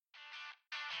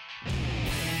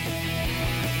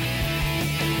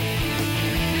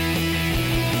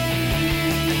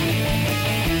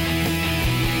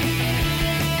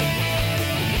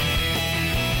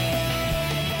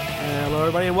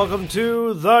everybody, and welcome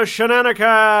to the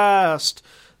Shenanicast.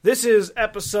 This is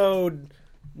episode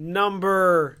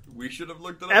number... We should have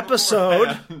looked it up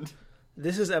beforehand.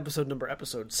 This is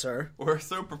episode, sir. We're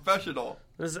so professional.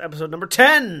 This is episode number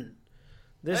 10.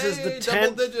 This is the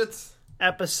 10th digits.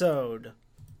 episode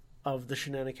of the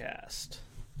Shenanicast.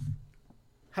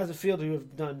 How's it feel to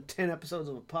have done 10 episodes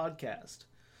of a podcast?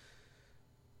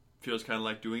 Feels kind of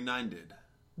like doing 9 did.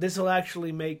 This will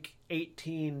actually make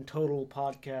 18 total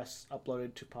podcasts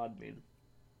uploaded to Podbean.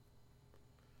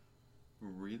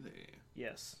 Really?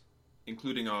 Yes.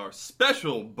 Including our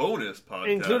special bonus podcast.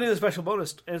 Including the special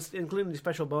bonus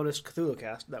Cthulhu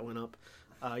cast that went up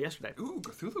yesterday. Ooh,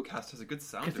 Cthulhu cast has a good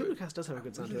sound to Cthulhu it. cast does have a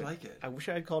good sound to really it. like it. I wish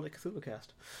I had called it Cthulhu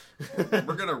cast.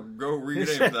 We're going to go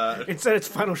rename that. Instead, it's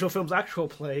Final Show Films' actual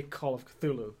play, Call of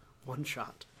Cthulhu. One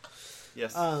shot.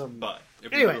 Yes, but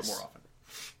if we anyways, do it more often.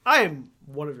 I am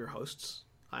one of your hosts.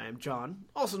 I am John,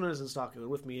 also known as Instaku, and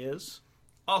with me is...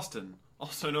 Austin,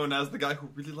 also known as the guy who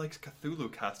really likes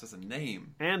Cthulhu cast as a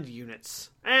name. And units.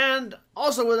 And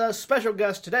also with us, special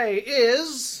guest today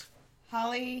is...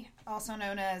 Holly, also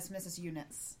known as Mrs.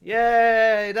 Units.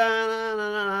 Yay! I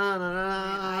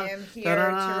am here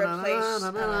to replace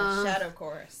Shadow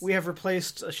Chorus. We have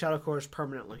replaced a Shadow Chorus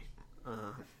permanently.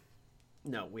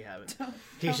 No, we haven't.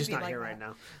 He's just not here right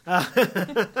now.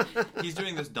 He's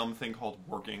doing this dumb thing called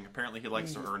working. Apparently he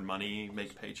likes to earn money,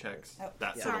 make paychecks,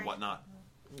 sort of whatnot.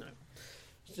 No.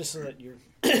 It's just so that you're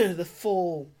the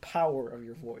full power of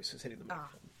your voice is hitting the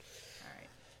microphone. Alright.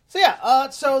 So yeah,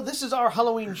 so this is our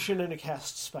Halloween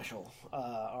Shenanicast special.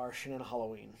 Our Shenana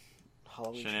Halloween.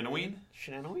 Shenanaween?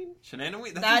 Shenanaween?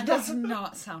 Shenanaween? That does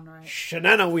not sound right.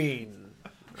 Shenanaween.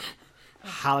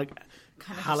 Kind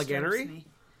of Halliganery?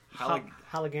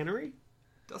 Halliganery?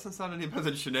 Doesn't sound any better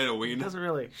than Shenanaween. Doesn't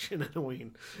really.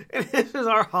 Shenanaween. And this is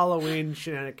our Halloween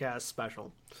Shenanicast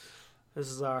special. This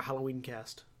is our Halloween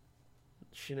cast.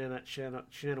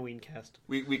 Shenanaween cast.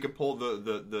 We could pull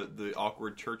the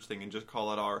awkward church thing and just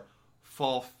call it our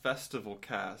Fall Festival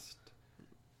cast.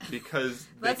 Because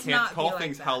they can't call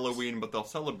things like Halloween, but they'll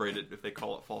celebrate it if they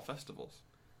call it Fall Festivals.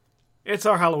 It's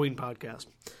our Halloween podcast.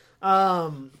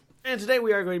 And today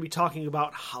we are going to be talking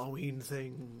about Halloween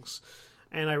things.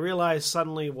 And I realized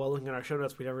suddenly, while looking at our show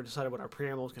notes, we never decided what our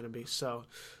preamble is going to be. So,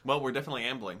 well, we're definitely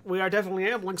ambling. We are definitely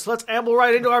ambling, so let's amble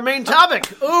right into our main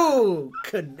topic. Ooh,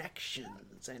 connections.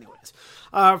 Anyways,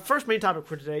 first main topic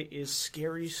for today is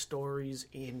scary stories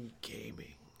in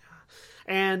gaming.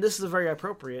 And this is a very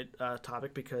appropriate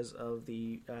topic because of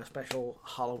the special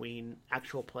Halloween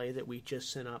actual play that we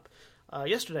just sent up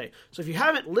yesterday. So if you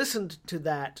haven't listened to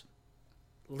that,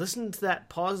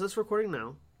 pause this recording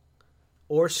now,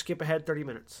 or skip ahead 30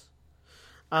 minutes.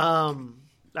 I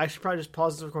should probably just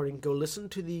pause this recording, go listen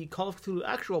to the Call of Cthulhu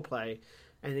actual play,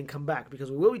 and then come back,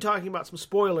 because we will be talking about some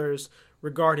spoilers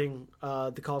regarding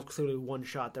the Call of Cthulhu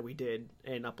one-shot that we did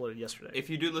and uploaded yesterday. If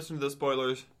you do listen to the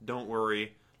spoilers, don't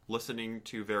worry. Listening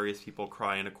to various people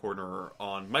cry in a corner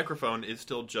on microphone is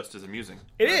still just as amusing.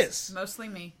 It is! Mostly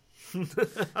me.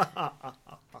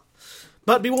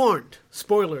 But be warned,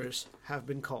 spoilers have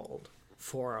been called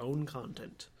for our own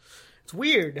content. It's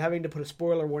weird having to put a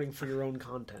spoiler warning for your own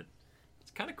content.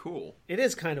 It's kind of cool. It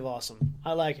is kind of awesome.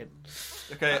 I like it.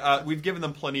 Okay, we've given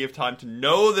them plenty of time to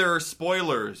know there are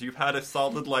spoilers. You've had a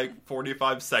solid,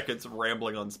 45 seconds of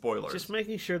rambling on spoilers. Just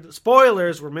making sure that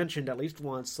spoilers were mentioned at least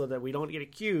once so that we don't get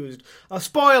accused of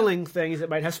spoiling things that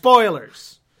might have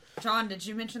spoilers. John, did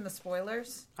you mention the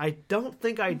spoilers? I don't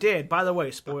think I did. By the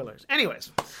way, spoilers.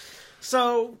 Anyways,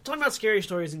 so talking about scary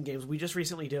stories in games, we just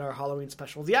recently did our Halloween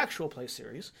special, the actual play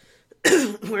series,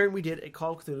 where we did a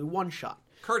Call of Cthulhu one-shot.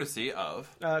 Courtesy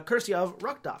of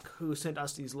Ruckdoc, who sent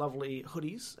us these lovely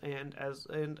hoodies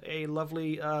and a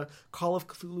lovely Call of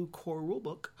Cthulhu core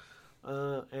rulebook,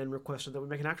 and requested that we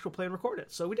make an actual play and record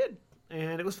it. So we did,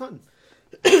 and it was fun.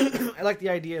 I like the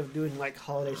idea of doing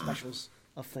holiday specials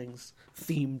of things,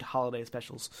 themed holiday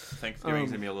specials.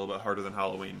 Thanksgiving's gonna be a little bit harder than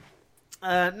Halloween.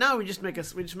 No, we just make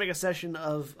a session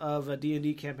of a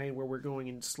D&D campaign where we're going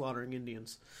and slaughtering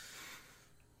Indians.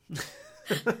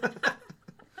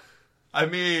 I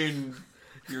mean,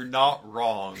 you're not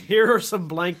wrong. Here are some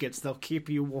blankets; they'll keep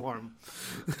you warm.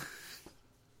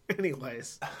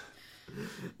 Anyways,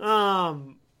 so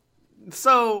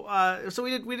we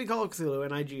did Call of Cthulhu,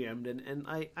 and I GM'd, and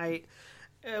I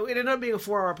it ended up being a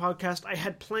 4-hour podcast. I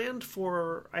had planned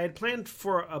for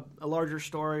a larger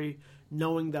story,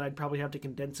 knowing that I'd probably have to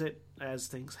condense it as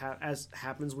things as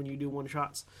happens when you do one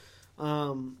shots.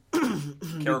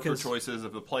 Character choices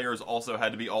of the players also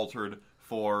had to be altered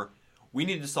for. We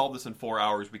need to solve this in 4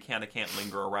 hours. We can't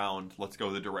linger around. Let's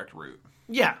go the direct route.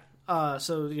 Yeah,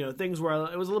 So, things where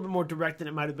it was a little bit more direct than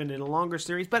it might have been in a longer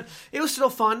series, but it was still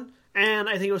fun, and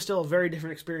I think it was still a very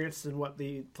different experience than what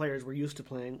the players were used to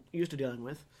dealing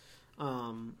with.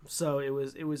 So it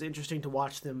was interesting to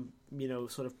watch them,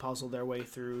 sort of puzzle their way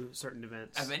through certain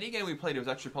events. Of any game we played, it was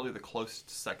actually probably the closest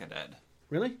to second ed.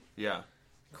 Really? Yeah.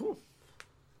 Cool.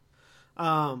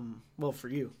 Well, for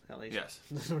you, at least. Yes.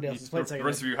 Nobody else has played second ed. The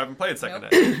rest of you haven't played second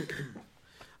ed.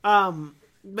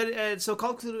 So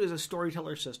Call of Cthulhu is a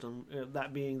storyteller system,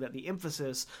 that being that the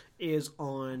emphasis is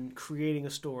on creating a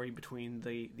story between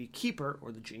the keeper,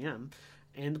 or the GM,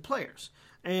 and the players.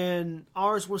 And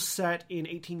ours was set in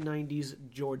 1890s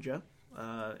Georgia,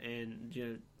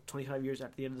 and 25 years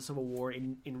after the end of the Civil War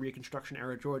in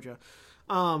Reconstruction-era Georgia.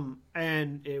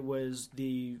 And it was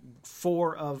the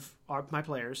four of my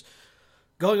players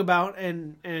going about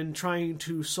and trying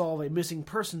to solve a missing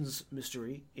persons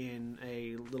mystery in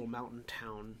a little mountain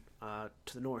town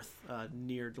to the north,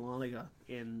 near Dahlonega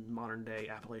in modern-day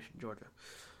Appalachian, Georgia.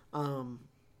 And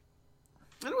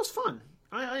it was fun.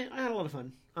 I had a lot of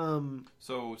fun.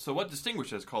 So what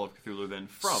distinguishes Call of Cthulhu then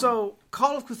from? So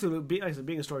Call of Cthulhu,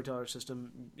 being a storyteller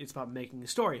system, it's about making a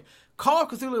story. Call of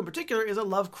Cthulhu in particular is a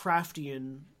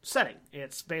Lovecraftian setting.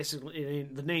 It's basically,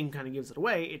 the name kind of gives it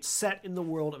away, it's set in the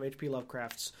world of H.P.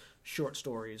 Lovecraft's short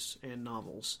stories and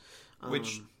novels.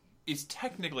 Which is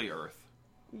technically Earth.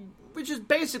 Which is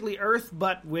basically Earth,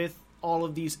 but with all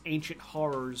of these ancient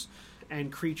horrors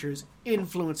and creatures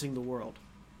influencing the world.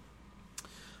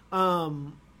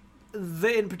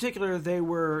 In particular, they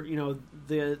were,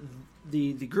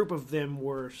 the group of them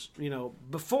were,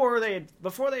 before they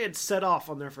had set off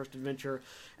on their first adventure,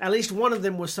 at least one of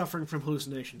them was suffering from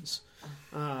hallucinations,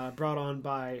 brought on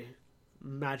by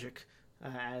magic,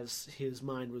 as his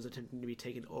mind was attempting to be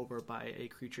taken over by a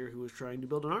creature who was trying to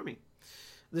build an army.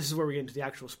 This is where we get into the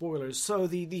actual spoilers. So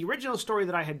the original story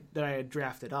that I had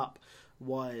drafted up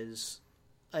was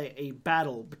a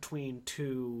battle between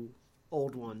two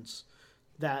old ones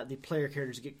that the player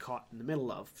characters get caught in the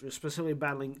middle of, specifically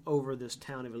battling over this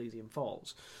town of Elysium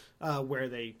Falls, where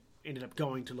they ended up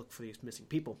going to look for these missing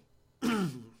people.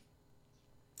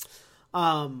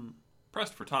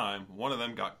 Pressed for time, one of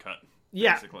them got cut.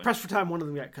 Yeah, basically. Pressed for time, one of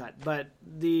them got cut. But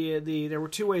there were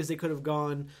two ways they could have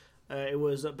gone. It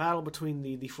was a battle between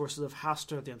the forces of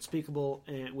Hastur, the Unspeakable,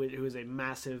 who is a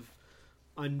massive,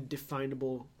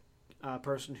 undefinable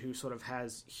person who sort of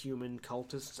has human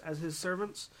cultists as his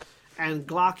servants, and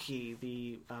Glocki,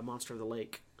 the monster of the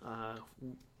lake,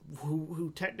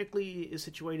 who technically is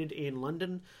situated in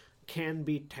London, can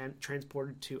be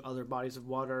transported to other bodies of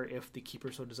water if the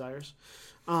keeper so desires,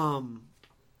 and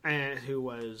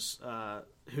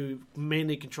who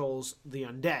mainly controls the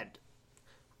undead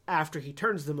after he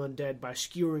turns them undead by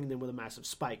skewering them with a massive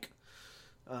spike.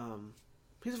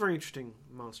 He's a very interesting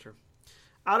monster.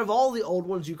 Out of all the old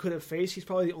ones you could have faced, he's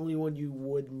probably the only one you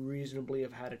would reasonably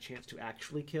have had a chance to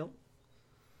actually kill.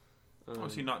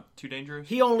 Was he not too dangerous?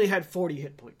 He only had 40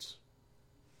 hit points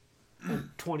and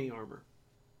 20 armor.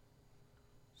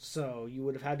 So you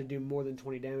would have had to do more than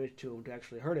 20 damage to him to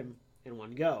actually hurt him in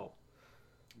one go.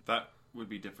 That would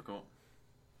be difficult.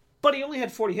 But he only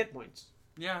had 40 hit points.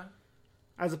 Yeah.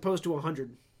 As opposed to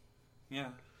 100. Yeah.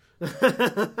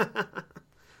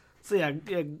 So yeah,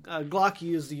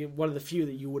 Glocki is one of the few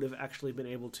that you would have actually been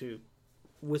able to,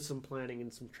 with some planning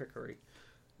and some trickery,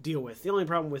 deal with. The only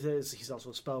problem with it is he's also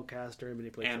a spellcaster and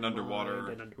manipulates and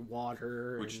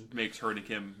underwater, which makes hurting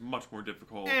him much more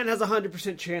difficult. And has a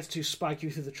 100% chance to spike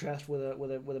you through the chest with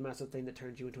a massive thing that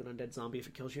turns you into an undead zombie if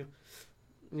it kills you.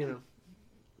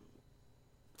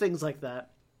 Things like that.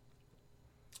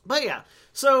 But yeah,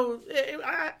 so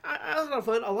I had a lot of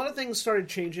fun. A lot of things started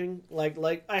changing. Like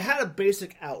I had a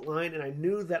basic outline, and I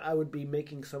knew that I would be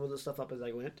making some of the stuff up as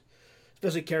I went,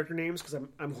 especially character names, because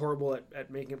I'm horrible at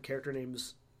making up character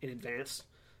names in advance.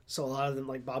 So a lot of them,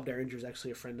 like Bob Derringer, is actually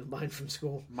a friend of mine from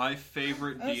school. My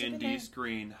favorite D&D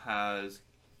screen has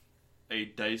a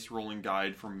dice rolling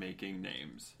guide for making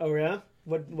names. Oh yeah,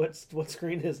 what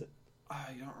screen is it?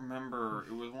 I don't remember.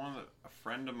 It was one that a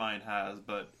friend of mine has,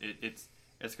 but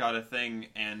it's got a thing,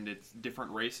 and it's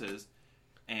different races,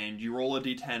 and you roll a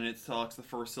d10 and it selects the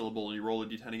first syllable, and you roll a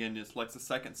d10 again and it selects the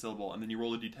second syllable, and then you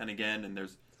roll a d10 again, and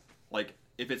there's, like,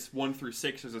 if it's 1 through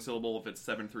 6, there's a syllable, if it's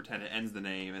 7 through 10, it ends the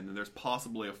name, and then there's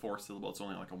possibly a 4th syllable, it's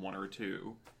only like a 1 or a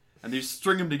 2, and they just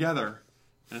string them together,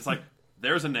 and it's like,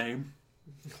 there's a name.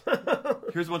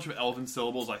 Here's a bunch of elven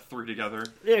syllables I threw together.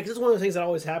 Yeah, because it's one of the things that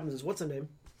always happens is, what's a name?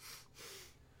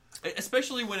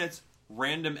 Especially when it's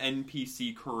random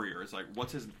NPC couriers, like,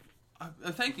 what's his...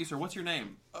 thank you, sir. What's your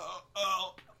name?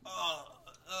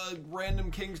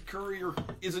 random king's courier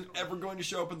isn't ever going to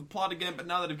show up in the plot again, but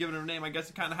now that I've given him a name, I guess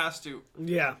it kind of has to.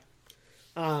 Yeah.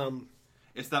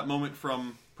 It's that moment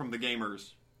from the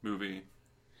Gamers movie.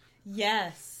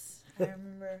 Yes. I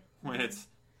remember. When it's,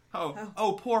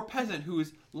 oh, poor peasant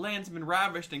whose land's been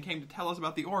ravished and came to tell us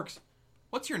about the orcs.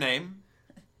 What's your name?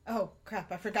 Oh,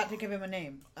 crap. I forgot to give him a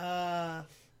name.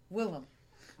 Willem.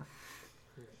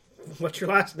 What's your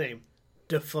last name?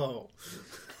 Defoe.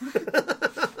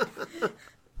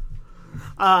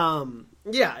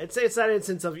 Yeah, it's that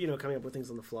instance of, coming up with things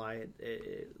on the fly.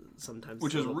 Sometimes,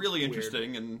 which is really weird.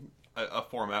 Interesting in a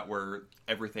format where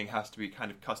everything has to be kind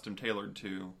of custom tailored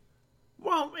to.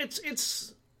 Well,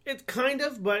 it's kind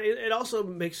of, but it also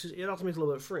makes it a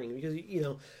little bit freeing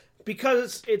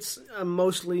because it's a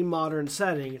mostly modern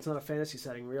setting. It's not a fantasy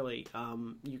setting, really.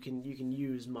 You can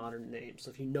use modern names. So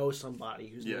if you know somebody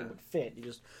whose name would fit, you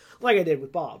just, like I did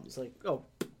with Bob. It's like, oh,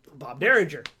 Bob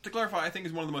Derringer. To clarify, I think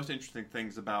is one of the most interesting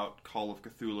things about Call of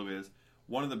Cthulhu is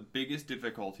one of the biggest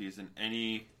difficulties in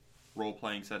any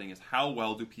role-playing setting is how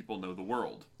well do people know the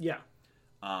world. Yeah.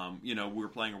 We were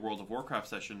playing a World of Warcraft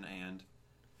session, and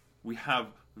we have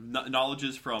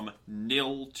knowledges from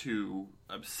nil to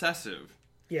obsessive.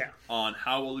 Yeah. On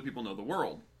how well do people know the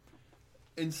world.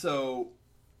 And so,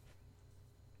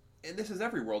 and this is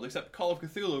every world except Call of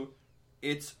Cthulhu,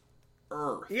 it's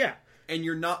Earth. Yeah. And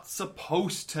you're not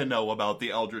supposed to know about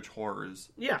the eldritch horrors.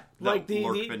 Yeah. That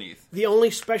lurk beneath. The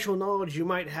only special knowledge you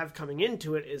might have coming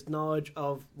into it is knowledge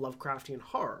of Lovecraftian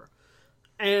horror.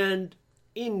 And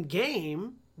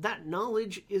in-game, that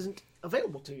knowledge isn't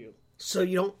available to you. So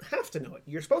you don't have to know it.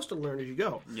 You're supposed to learn as you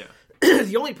go. Yeah.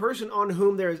 The only person on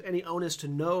whom there is any onus to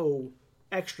know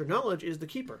extra knowledge is the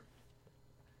keeper.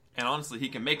 And honestly, he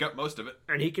can make up most of it.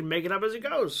 And he can make it up as he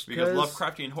goes. Because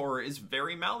Lovecraftian horror is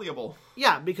very malleable.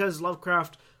 Yeah, because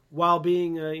Lovecraft, while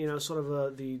being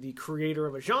the creator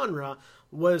of a genre,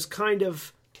 was kind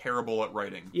of terrible at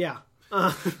writing. Yeah.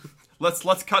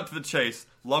 Let's cut to the chase.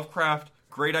 Lovecraft,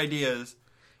 great ideas.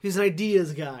 He's an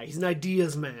ideas guy. He's an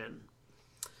ideas man.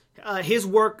 His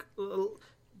work, to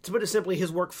put it simply,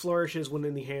 his work flourishes when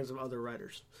in the hands of other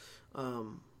writers.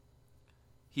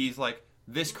 He's like,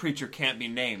 this creature can't be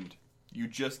named. You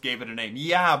just gave it a name.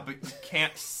 Yeah, but you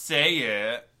can't say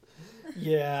it.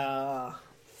 Yeah,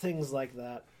 things like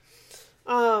that.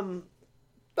 But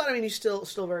I mean, he's still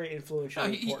very influential,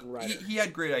 important writer. He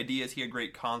had great ideas. He had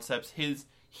great concepts.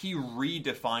 He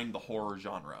redefined the horror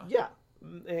genre. Yeah,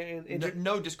 and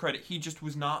no discredit. He just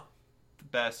was not the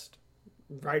best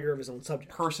writer of his own subject.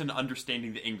 Person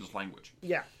understanding the English language.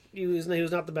 Yeah, he was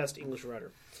not the best English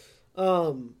writer.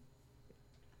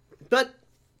 But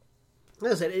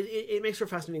like I said, it makes for a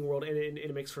fascinating world, and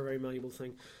it makes for a very malleable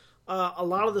thing. A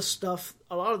lot of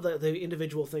the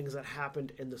individual things that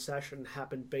happened in the session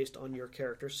happened based on your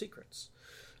character's secrets.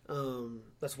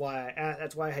 That's why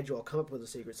I had you all come up with a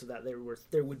secret, so that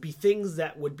there would be things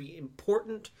that would be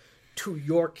important to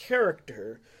your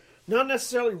character, not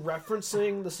necessarily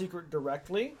referencing the secret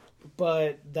directly,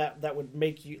 but that would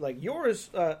make you, like yours.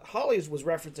 Holly's was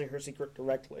referencing her secret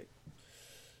directly.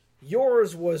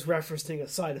 Yours was referencing a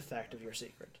side effect of your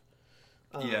secret.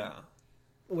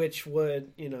 Which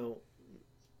would,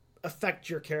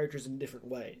 affect your characters in different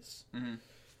ways.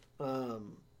 Mm-hmm.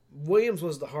 Williams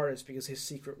was the hardest because his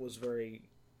secret was very...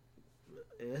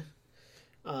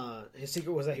 his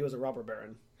secret was that he was a robber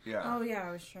baron. Yeah. Oh, yeah,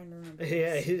 I was trying to remember.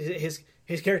 Yeah,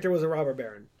 his character was a robber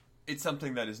baron. It's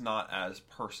something that is not as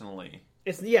personally...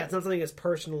 It's not something as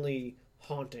personally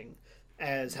haunting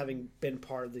as having been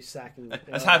part of the sacking...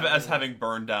 As having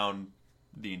burned down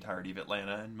the entirety of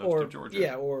Atlanta and most of Georgia.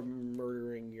 Yeah, or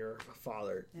murdering your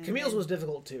father. And Camille's was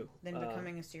difficult, too. Then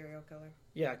becoming a serial killer.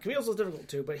 Yeah, Camille's was difficult,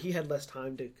 too, but he had less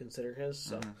time to consider his,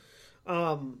 so...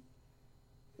 Mm-hmm.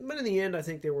 But in the end, I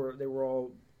think they were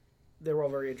all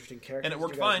very interesting characters. And it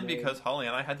worked fine because Holly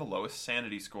and I had the lowest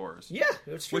sanity scores. Yeah,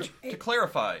 it's true. Which, to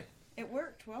clarify... It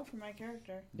worked well for my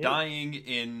character. Dying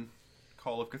in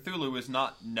Call of Cthulhu is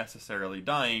not necessarily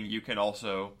dying. You can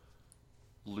also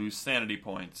lose sanity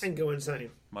points and go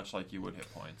insane, much like you would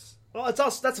hit points. Well, it's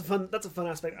also that's a fun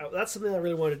aspect. That's something I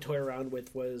really wanted to toy around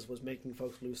with was making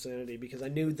folks lose sanity, because I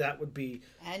knew that would be,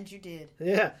 and you did.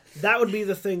 Yeah, that would be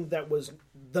the thing that was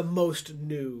the most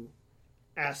new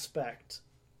aspect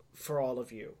for all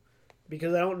of you,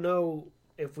 because I don't know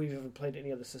if we've ever played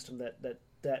any other system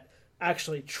that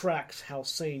actually tracks how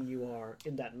sane you are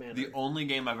in that manner. The only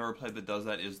game I've ever played that does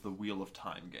that is the Wheel of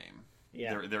Time game.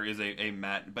 Yeah, there is a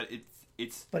but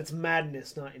it's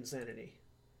madness, not insanity,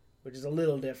 which is a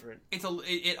little different.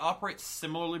 It operates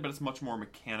similarly, but it's much more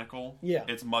mechanical. Yeah,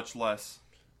 it's much less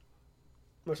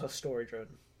story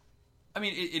driven. I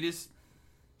mean, it is.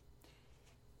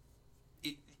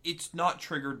 it's not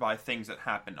triggered by things that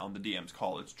happen on the DM's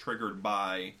call. It's triggered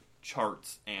by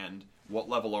charts and what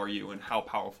level are you and how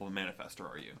powerful a manifester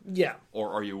are you. Yeah.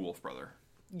 Or are you a wolf brother?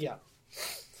 Yeah.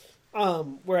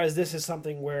 Whereas this is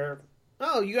something where,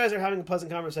 oh, you guys are having a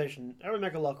pleasant conversation. Everyone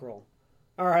make a luck roll.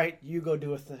 All right, you go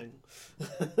do a thing.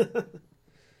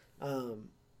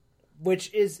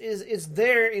 Which is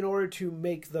there in order to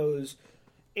make those...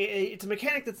 It's a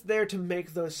mechanic that's there to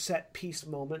make those set-piece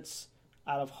moments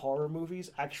out of horror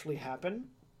movies actually happen.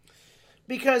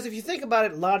 Because if you think about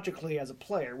it logically as a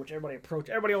player, which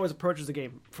everybody always approaches the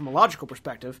game from a logical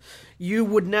perspective, you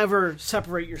would never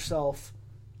separate yourself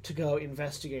to go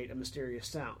investigate a mysterious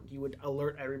sound. You would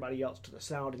alert everybody else to the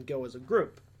sound and go as a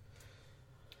group.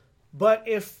 But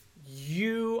if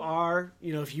you are,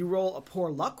 if you roll a poor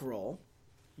luck roll,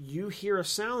 you hear a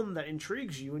sound that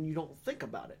intrigues you and you don't think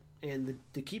about it. And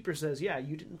the keeper says, yeah,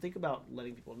 you didn't think about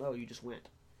letting people know, you just went.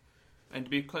 And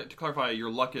to clarify,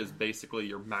 your luck is basically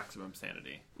your maximum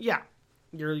sanity. Yeah.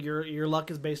 Your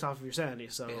luck is based off of your sanity,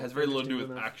 so... It has very little to do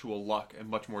with actual luck and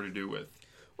much more to do with...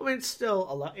 Well, I mean, it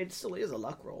still is a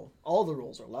luck roll. All the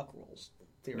rolls are luck rolls,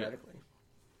 theoretically.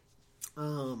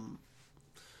 Yeah.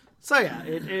 So yeah,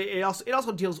 it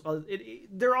also deals...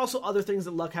 there are also other things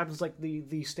that luck happens, like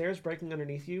the stairs breaking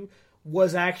underneath you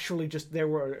was actually just... There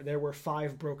were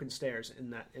 5 broken stairs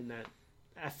in that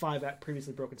 5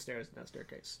 previously broken stairs in that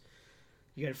staircase.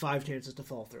 You had 5 chances to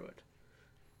fall through it.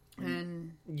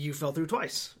 And you fell through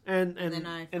twice. And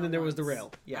then there was the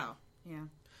rail. Yeah. Oh, yeah.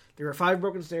 There were 5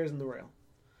 broken stairs in the rail.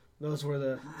 Those were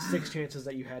the 6 chances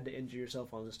that you had to injure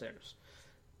yourself on the stairs.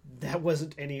 That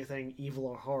wasn't anything evil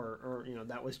or horror, or,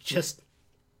 that was just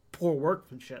poor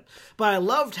workmanship. But I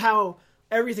loved how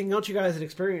everything else you guys had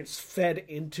experienced fed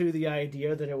into the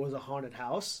idea that it was a haunted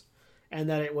house, and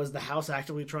that it was the house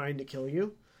actively trying to kill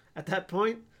you at that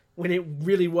point, when it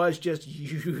really was just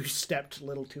you stepped a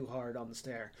little too hard on the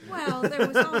stair. Well, there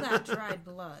was all that dried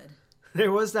blood.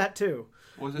 There was that too.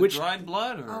 Was it dried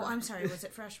blood? Or... Oh, I'm sorry. Was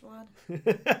it fresh blood?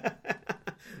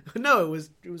 No, it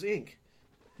was ink.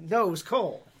 No, it was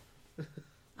coal.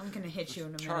 I'm gonna hit you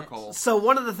in a charcoal. minute. So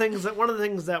one of the things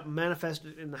that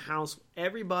manifested in the house,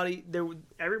 everybody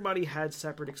had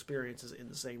separate experiences in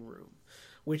the same room,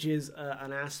 which is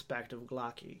an aspect of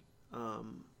Glocky,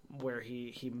 where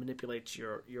he manipulates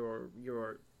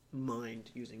your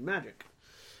mind using magic.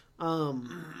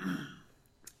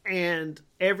 And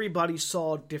everybody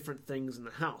saw different things in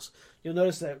the house. You'll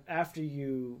notice that after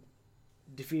you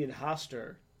defeated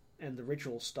Hoster and the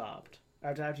ritual stopped,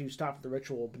 after you stopped the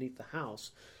ritual beneath the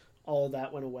house, all of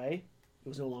that went away. It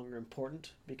was no longer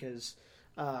important because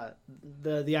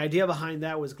the idea behind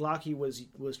that was Glocky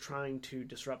was trying to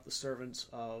disrupt the servants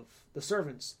of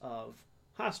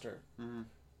Hoster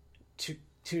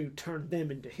to turn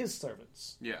them into his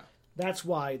servants. Yeah, that's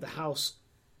why the house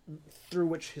through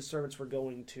which his servants were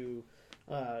going to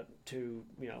pray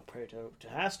to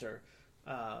Hoster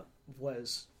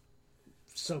was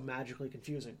so magically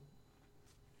confusing.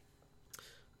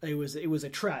 It was a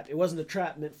trap. It wasn't a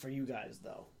trap meant for you guys,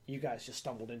 though. You guys just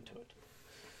stumbled into it,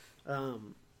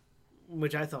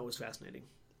 which I thought was fascinating.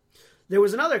 There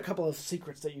was another couple of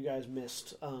secrets that you guys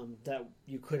missed that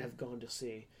you could have gone to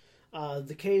see.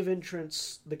 The cave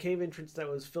entrance that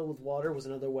was filled with water was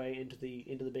another way into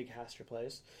the big Haster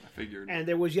place. I figured. And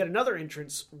there was yet another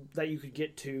entrance that you could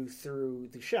get to through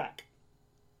the shack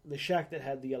that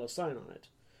had the yellow sign on it.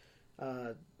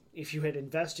 If you had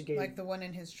investigated, like the one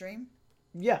in his dream.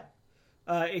 Yeah.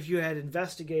 If you had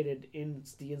investigated in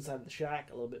the inside of the shack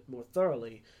a little bit more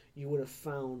thoroughly, you would have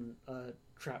found a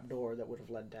trap door that would have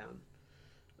led down.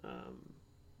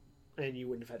 And you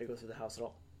wouldn't have had to go through the house at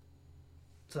all.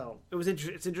 So it was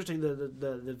it's interesting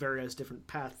the various different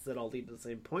paths that all lead to the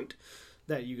same point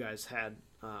that you guys had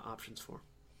options for.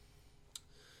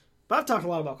 But I've talked a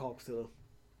lot about Call of Cthulhu.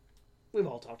 We've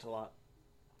all talked a lot.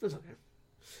 It's okay.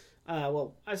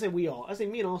 Well, I say we all. I say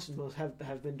me and Austin both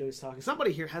have been doing talking.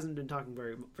 Somebody here hasn't been talking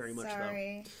very much,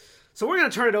 Sorry. though. So we're going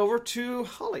to turn it over to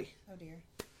Holly. Oh, dear.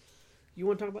 You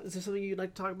want to talk about... Is there something you'd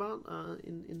like to talk about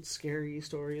in scary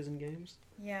stories and games?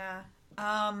 Yeah.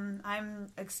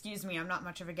 Excuse me, I'm not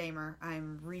much of a gamer.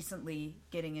 I'm recently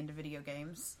getting into video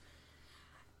games.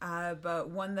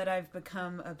 But one that I've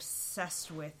become obsessed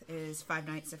with is Five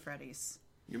Nights at Freddy's.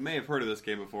 You may have heard of this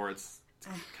game before. It's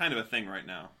kind of a thing right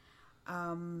now.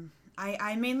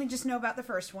 I mainly just know about the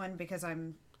first one because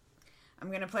I'm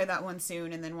going to play that one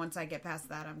soon, and then once I get past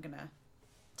that, I'm going to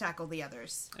tackle the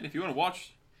others. And if you want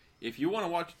to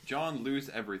watch John lose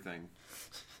everything,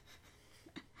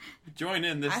 join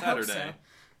in this Saturday.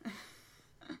 So.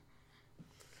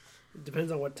 It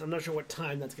depends on I'm not sure what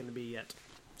time that's going to be yet.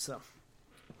 So,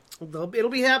 It'll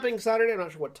be happening Saturday. I'm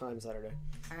not sure what time Saturday.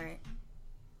 All right.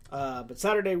 But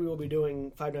Saturday we will be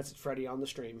doing Five Nights at Freddy on the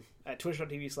stream at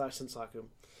twitch.tv/Sensaku.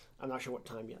 I'm not sure what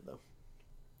time yet, though.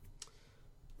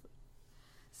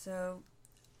 So,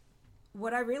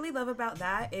 what I really love about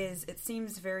that is it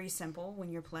seems very simple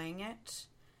when you're playing it,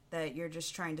 that you're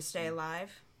just trying to stay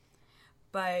alive.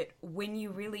 But when you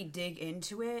really dig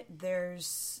into it,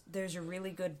 there's a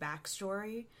really good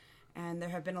backstory, and there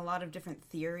have been a lot of different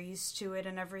theories to it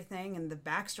and everything, and the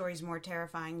backstory is more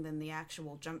terrifying than the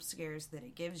actual jump scares that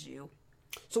it gives you.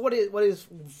 So what is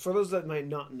for those that might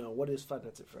not know, what is Five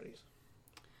Nights at Freddy's?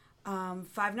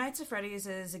 Five Nights at Freddy's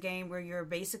is a game where you're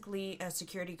basically a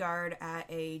security guard at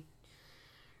a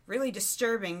really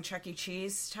disturbing Chuck E.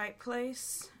 Cheese type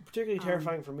place. Particularly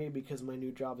terrifying for me because my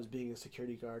new job is being a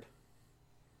security guard.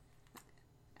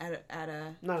 At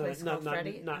a place called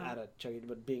Freddy? Not at a Chuck E.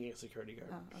 but being a security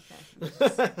guard. Oh,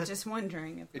 okay. Just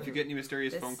wondering if you get any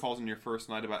mysterious phone calls on your first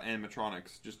night about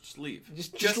animatronics, just leave.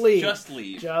 Just leave. Just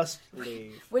leave. Just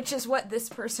leave. Which is what this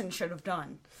person should have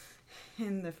done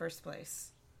in the first place.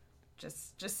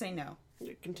 Just say no.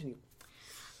 Yeah, continue.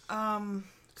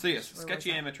 So yes,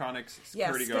 sketchy animatronics,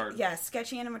 security guard. Yeah,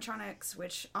 sketchy animatronics,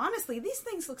 which honestly, these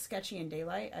things look sketchy in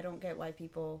daylight. I don't get why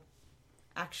people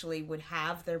actually would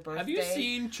have their birthday. Have you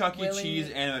seen Chuck E. Cheese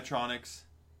animatronics?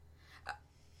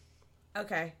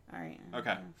 Okay, all right.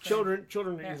 Okay. Children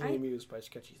are easily amused by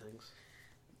sketchy things.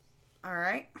 All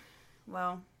right.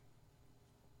 Well.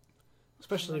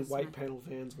 Especially white panel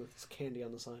vans with candy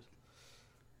on the side.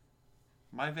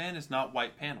 My van is not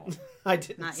white panel. I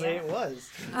didn't say it was.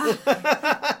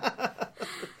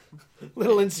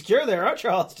 Little insecure there, huh,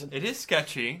 Charleston? It is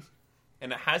sketchy,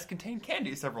 and it has contained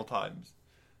candy several times.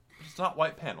 But it's not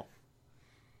white panel.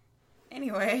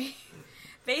 Anyway,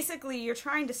 basically you're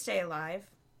trying to stay alive,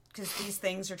 because these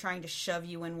things are trying to shove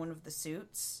you in one of the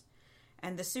suits.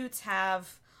 And the suits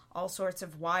have all sorts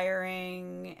of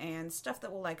wiring and stuff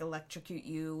that will, like, electrocute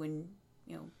you and,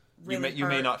 you know... Really you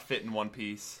may not fit in one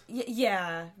piece.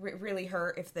 Yeah, really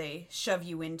hurt if they shove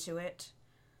you into it.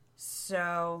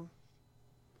 So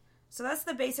that's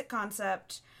the basic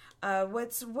concept.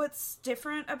 What's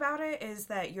different about it is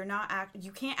that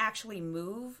you can't actually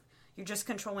move. You're just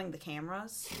controlling the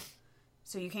cameras,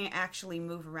 so you can't actually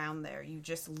move around there. You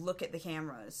just look at the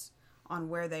cameras on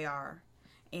where they are,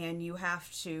 and you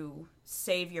have to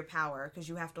save your power because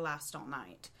you have to last all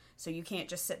night. So you can't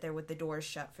just sit there with the doors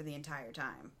shut for the entire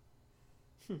time.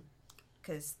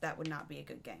 Because that would not be a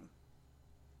good game.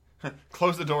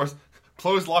 Close the doors.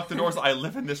 Lock the doors. I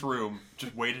live in this room.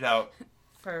 Just wait it out.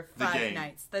 For 5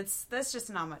 nights. That's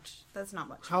just not much. That's not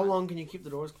much. How long can you keep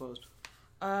the doors closed?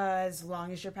 As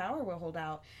long as your power will hold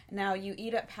out. Now, you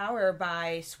eat up power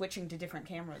by switching to different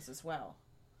cameras as well.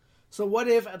 So what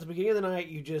if at the beginning of the night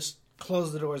you just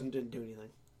closed the doors and didn't do anything?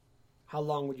 How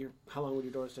long would your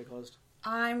doors stay closed?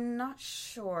 I'm not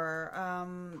sure.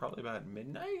 Probably about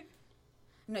midnight?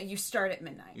 No, you start at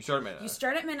midnight. You start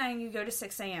at midnight and you go to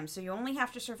 6 a.m., so you only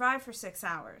have to survive for 6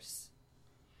 hours.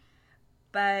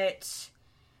 But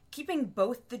keeping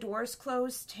both the doors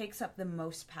closed takes up the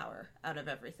most power out of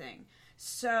everything.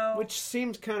 So, which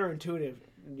seems counterintuitive,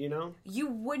 you know? You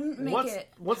wouldn't make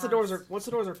it once the doors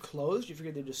are closed, you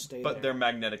figure they just stay there. But they're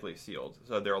magnetically sealed,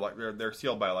 so they're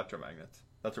sealed by electromagnets.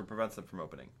 That's what prevents them from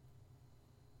opening.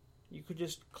 You could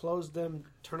just close them,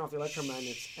 turn off the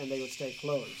electromagnets, and they would stay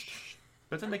closed.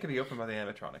 But then they could be opened by the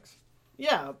animatronics.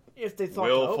 Yeah, if they thought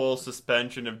willful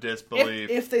suspension of disbelief.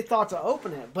 If they thought to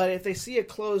open it, but if they see a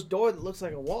closed door that looks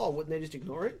like a wall, wouldn't they just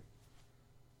ignore it?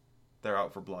 They're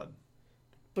out for blood.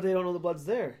 But they don't know the blood's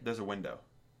there. There's a window.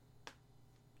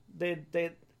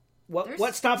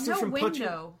 What stops them from punching?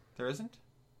 There isn't?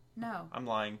 No. I'm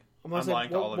lying. I'm lying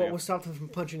to all of you. What would stop them from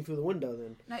punching through the window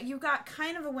then? Now you've got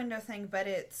kind of a window thing, but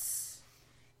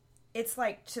it's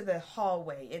like to the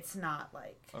hallway. It's not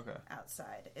like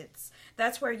outside.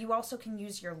 That's where you also can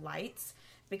use your lights,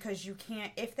 because you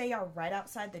can't, if they are right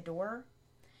outside the door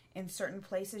in certain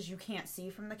places, you can't see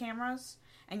from the cameras,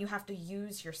 and you have to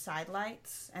use your side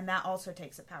lights, and that also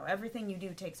takes up power. Everything you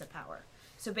do takes up power.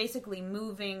 So basically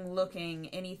moving, looking,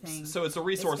 anything. So it's a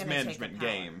resource management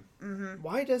game. Mm-hmm.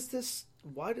 Why does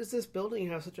this building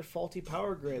have such a faulty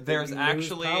power grid? There's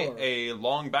actually a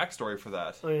long backstory for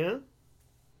that. Oh yeah?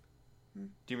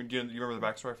 Do you remember the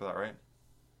backstory for that, right?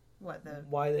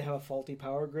 Why they have a faulty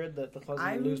power grid that causes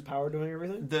them to lose power doing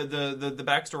everything? The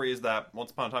backstory is that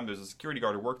once upon a time there was a security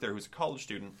guard who worked there who's a college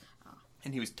student,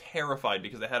 and he was terrified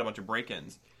because they had a bunch of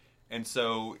break-ins. And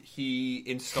so he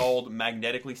installed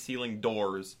magnetically sealing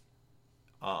doors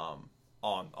on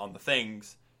the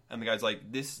things, and the guy's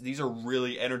like, these are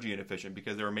really energy inefficient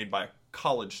because they were made by a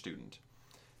college student.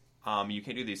 you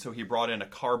can't do these. So he brought in a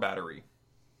car battery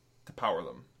to power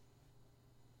them.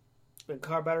 The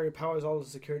car battery powers all the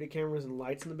security cameras and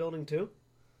lights in the building, too?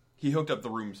 He hooked up the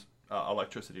room's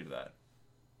electricity to that.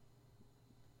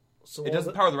 So it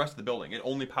doesn't power the rest of the building. It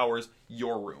only powers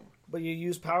your room. But you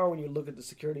use power when you look at the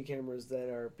security cameras that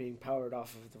are being powered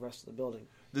off of the rest of the building.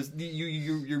 The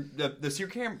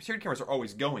security cameras are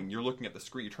always going. You're looking at the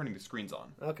screen. You're turning the screens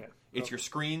on. Okay. It's your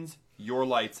screens, your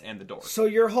lights, and the door. So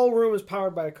your whole room is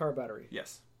powered by a car battery?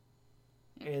 Yes.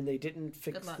 And they didn't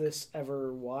fix this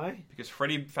ever. Why? Because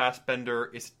Freddy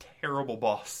Fazbear is a terrible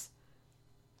boss.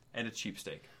 And a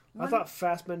cheapskate. I thought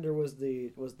Fazbear was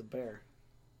the bear.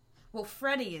 Well,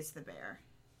 Freddy is the bear.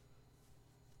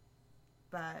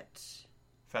 But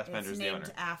Fazbender's the owner. It's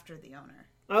named after the owner.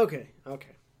 Okay.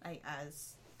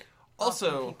 As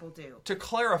also, people do. To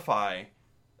clarify,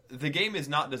 the game is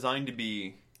not designed to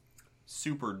be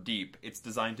super deep. It's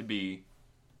designed to be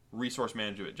resource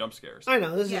management jump scares. I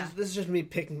know. This is just me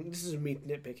picking. This is me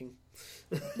nitpicking.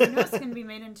 You know it's going to be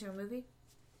made into a movie?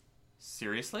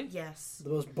 Seriously? Yes. The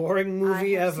most boring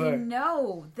movie ever.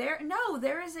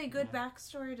 There is a good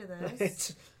backstory to this.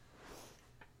 It's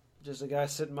just a guy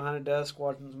sitting behind a desk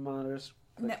watching some monitors.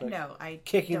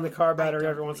 Kicking the car battery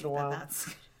every once in a while.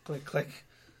 Click, click.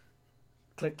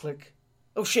 Click, click.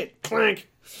 Oh shit! Clank!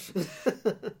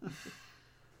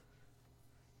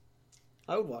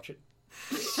 I would watch it.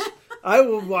 I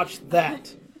would watch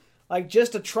that. Like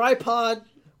just a tripod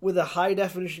with a high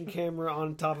definition camera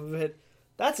on top of it.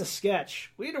 That's a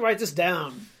sketch. We need to write this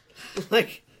down.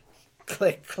 Like,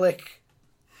 click, click.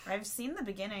 I've seen the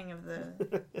beginning of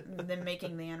them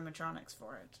making the animatronics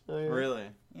for it. Oh, yeah. Really?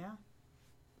 Yeah.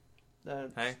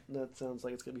 That sounds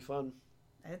like it's going to be fun.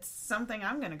 It's something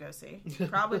I'm going to go see.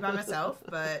 Probably by myself,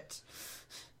 but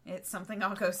it's something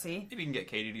I'll go see. Maybe you can get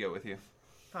Katie to go with you.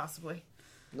 Possibly.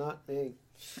 Not me.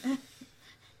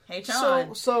 Hey,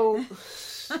 John. So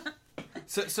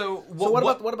what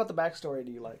about the backstory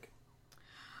do you like?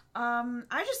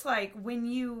 I just like when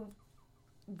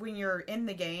you're in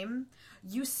the game,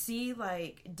 you see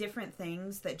like different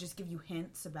things that just give you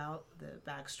hints about the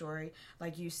backstory.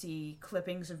 Like you see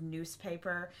clippings of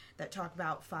newspaper that talk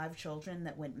about 5 children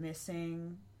that went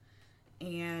missing,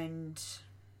 and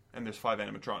there's 5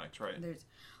 animatronics, right?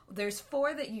 There's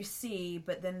 4 that you see,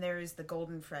 but then there's the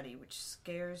Golden Freddy, which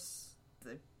scares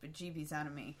the bejeebies out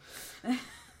of me.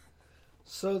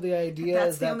 So the idea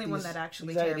is that one that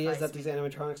actually the idea is that these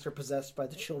animatronics are possessed by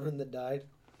the children that died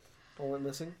or went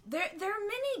missing. There are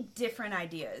many different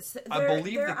ideas. I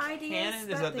believe the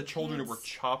canon is that the children were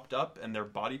chopped up and their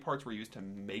body parts were used to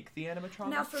make the animatronics.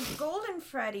 Now, for Golden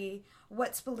Freddy,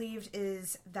 what's believed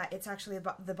is that it's actually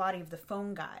the body of the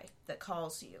phone guy that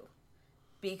calls you,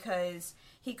 because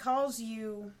he calls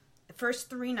you the first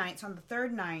 3 nights. On the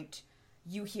 3rd night,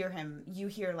 you hear him. You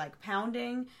hear like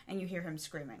pounding, and you hear him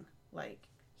screaming. Like,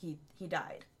 he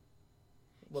died.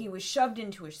 He was shoved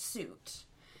into a suit.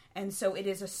 And so it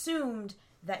is assumed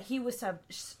that he was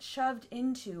shoved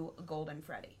into a Golden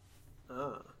Freddy.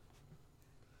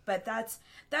 But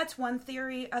that's one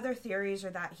theory. Other theories are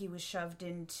that he was shoved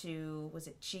into, was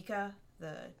it Chica,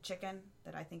 the chicken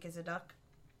that I think is a duck?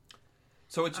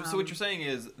 So what you're saying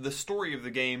is the story of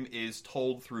the game is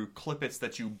told through clippets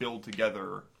that you build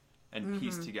together and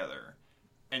piece together.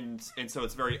 And so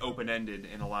it's very open-ended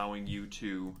in allowing you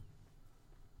to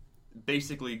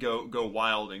basically go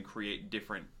wild and create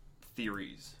different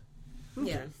theories. Okay.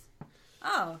 Yes.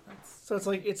 Oh, so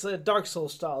it's a Dark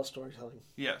Souls style storytelling.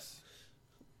 Yes.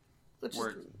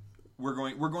 We're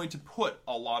going to put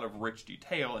a lot of rich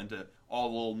detail into all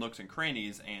the little nooks and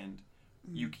crannies, and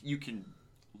you can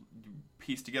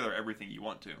piece together everything you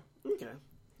want to. Okay.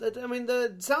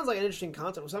 That sounds like an interesting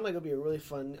concept. It sounds like it would be a really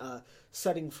fun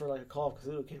setting for like a Call of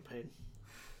Cthulhu campaign,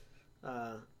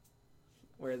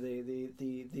 where the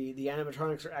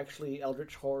animatronics are actually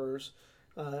eldritch horrors,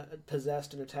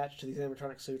 possessed and attached to these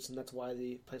animatronic suits, and that's why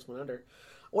the place went under.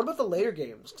 What about the later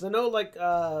games? Because I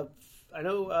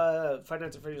know Five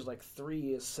Nights at Freddy's 3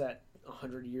 is set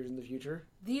 100 years in the future.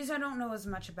 These I don't know as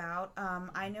much about.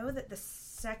 I know that the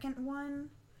second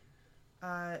one.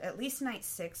 At least night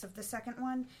 6 of the second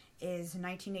one is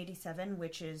 1987,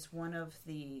 which is one of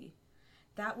the...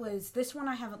 This one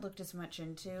I haven't looked as much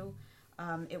into.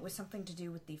 It was something to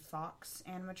do with the Fox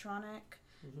animatronic,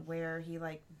 where he,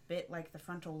 bit, the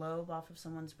frontal lobe off of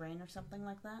someone's brain or something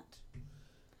like that.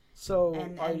 So,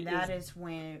 Are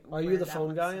you the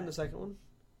phone guy in the second one?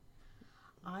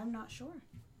 I'm not sure.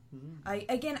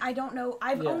 I don't know.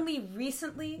 I've only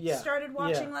recently started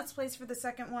watching Let's Plays for the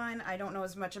second one. I don't know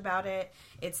as much about it.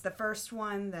 It's the first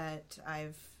one that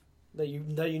I've that you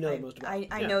know the most about.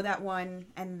 I know that one,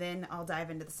 and then I'll dive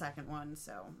into the second one.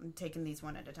 So I'm taking these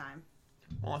one at a time.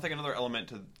 Well, I think another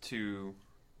element to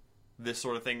this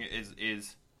sort of thing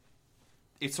is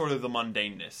it's sort of the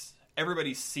mundaneness.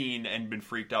 Everybody's seen and been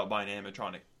freaked out by an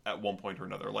animatronic at one point or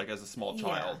another, like as a small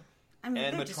child. I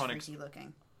mean, they're just freaky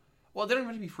looking. Well, they don't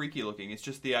have to be freaky looking. It's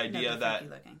just the idea that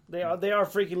they are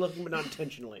freaky looking, but not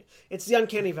intentionally. It's the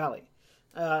uncanny valley.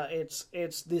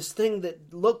 It's this thing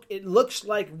that looks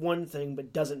like one thing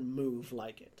but doesn't move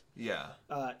like it. Yeah.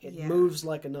 It moves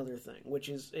like another thing, which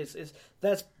is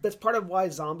that's part of why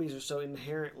zombies are so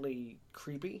inherently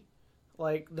creepy.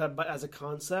 Like that, but as a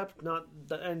concept,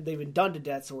 and they've been done to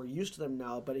death, so we're used to them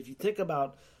now. But if you think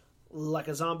about like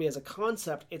a zombie as a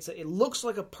concept, it looks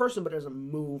like a person, but it doesn't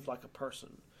move like a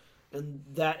person, and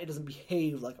that it doesn't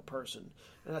behave like a person,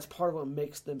 and that's part of what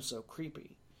makes them so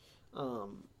creepy.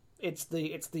 It's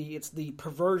the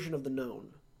perversion of the known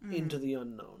into the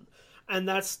unknown, and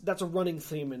that's a running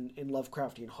theme in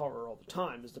Lovecraftian horror all the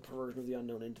time. Is the perversion of the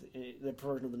unknown into the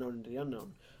perversion of the known into the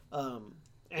unknown,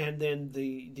 and then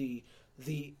the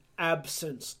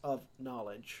absence of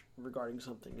knowledge regarding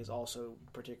something is also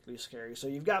particularly scary. So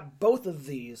you've got both of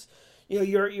these. You know,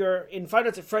 you're in Five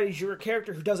Nights at Freddy's. You're a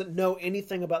character who doesn't know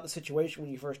anything about the situation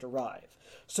when you first arrive.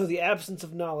 So the absence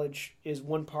of knowledge is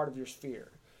one part of your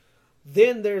sphere.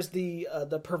 Then there's the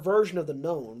perversion of the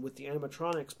known, with the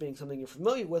animatronics being something you're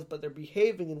familiar with, but they're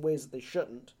behaving in ways that they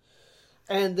shouldn't.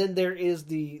 And then there is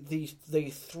the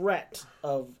threat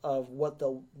of what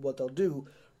they'll do,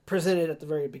 presented at the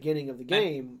very beginning of the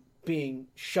game, being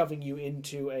shoving you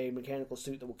into a mechanical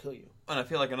suit that will kill you. And I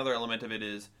feel like another element of it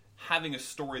is having a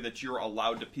story that you're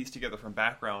allowed to piece together from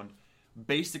background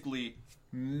basically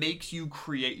makes you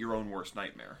create your own worst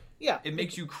nightmare. Yeah. It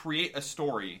makes you create a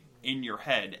story in your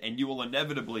head, and you will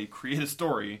inevitably create a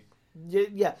story.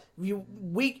 Yeah.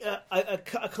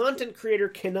 A content creator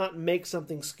cannot make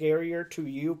something scarier to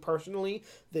you personally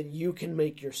than you can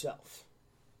make yourself.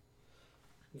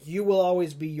 You will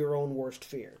always be your own worst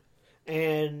fear.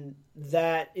 And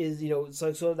that is,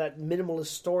 so that minimalist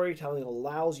storytelling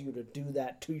allows you to do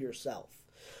that to yourself.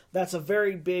 That's a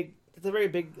very big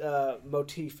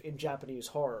motif in Japanese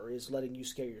horror, is letting you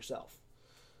scare yourself.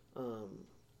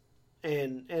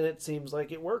 And it seems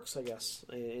like it works, I guess,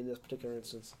 in this particular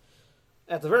instance.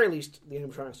 At the very least, the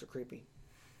animatronics are creepy.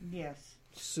 Yes.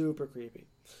 Super creepy.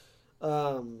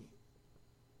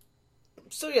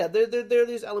 So yeah, there are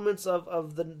these elements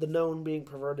of the known being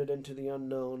perverted into the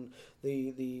unknown,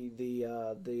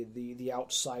 the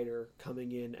outsider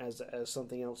coming in as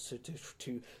something else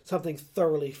to something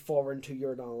thoroughly foreign to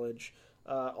your knowledge,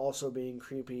 also being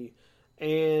creepy,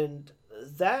 and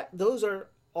those are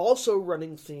also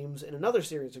running themes in another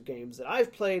series of games that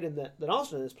I've played and that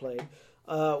Austin has played,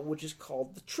 which is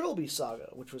called the Trilby Saga,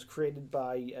 which was created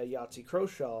by Yahtzee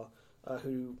Croshaw,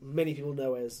 who many people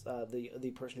know as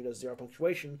the person who does Zero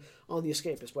Punctuation on the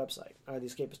Escapist website, the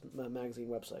Escapist magazine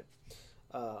website.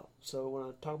 So,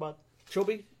 want to talk about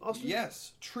Trilby, Austin?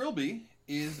 Yes, Trilby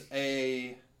is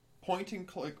a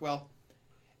point-and-click. Well,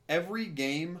 every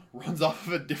game runs off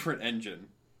of a different engine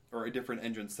or a different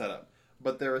engine setup,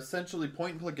 but they're essentially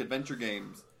point-and-click adventure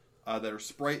games that are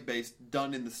sprite-based,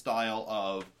 done in the style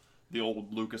of the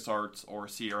old LucasArts or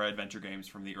Sierra adventure games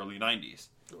from the early 90s.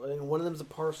 And one of them's a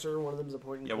parser, one of them's a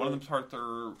point and click. Yeah, one of them's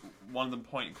parser, one of them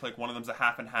point and click, one of them's a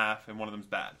half and half, and one of them's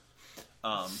bad.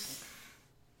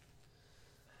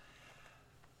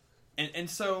 And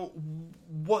so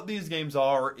what these games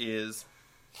are is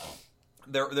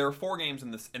there are 4 games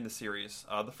in the series.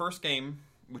 The first game,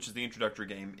 which is the introductory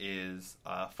game, is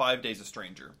 5 Days a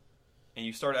Stranger, and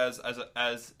you start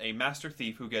as a master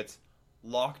thief who gets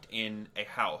locked in a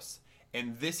house,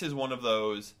 and this is one of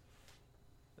those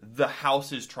the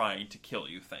house is trying to kill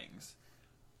you things.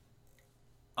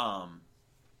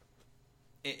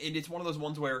 It's one of those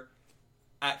ones where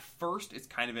at first it's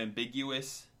kind of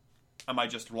ambiguous. Am I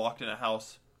just locked in a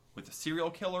house with a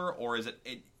serial killer, or is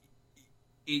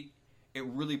it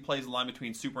really plays the line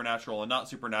between supernatural and not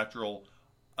supernatural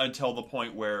until the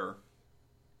point where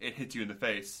it hits you in the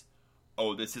face.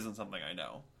 Oh, this isn't something I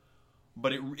know.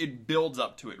 But it builds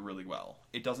up to it really well.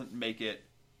 It doesn't make it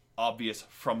obvious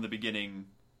from the beginning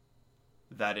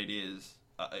that it is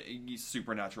a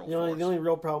supernatural force. The only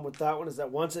real problem with that one is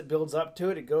that once it builds up to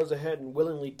it, it goes ahead and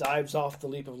willingly dives off the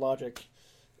leap of logic.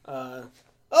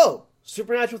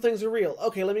 Supernatural things are real.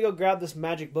 Okay, let me go grab this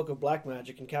magic book of black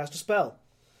magic and cast a spell.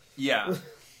 Yeah.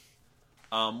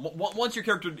 Once your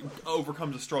character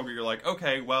overcomes a struggle, you're like,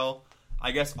 okay, well,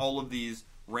 I guess all of these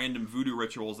random voodoo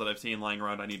rituals that I've seen lying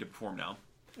around I need to perform now.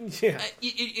 Yeah.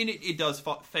 It does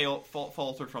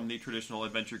falter from the traditional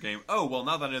adventure game. Oh, well,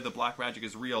 now that I know the black magic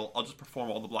is real, I'll just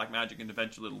perform all the black magic and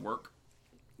eventually it'll work.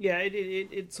 Yeah,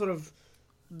 it sort of...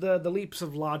 The leaps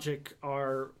of logic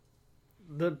are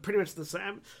pretty much the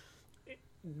same.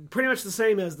 Pretty much the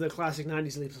same as the classic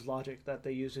 90s leaps of logic that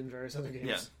they used in various other games.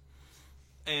 Yeah.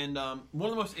 And one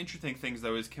of the most interesting things,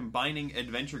 though, is combining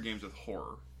adventure games with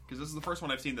horror. Because this is the first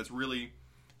one I've seen that's really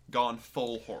gone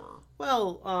full horror.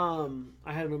 Well,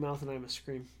 I Had No Mouth and I Must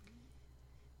Scream.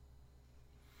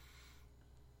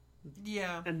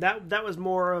 Yeah. And that was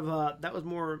more of a... That was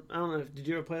more... I don't know. Did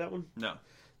you ever play that one? No.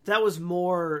 That was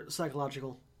more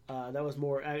psychological. That was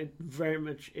more... very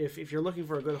much... If you're looking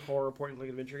for a good horror point-and-click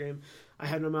adventure game, I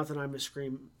Have No Mouth and I Must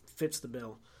Scream fits the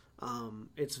bill.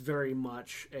 It's very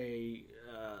much a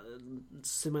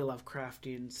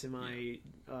semi-Lovecraftian,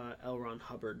 semi-L. Ron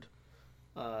Hubbard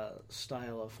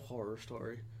style of horror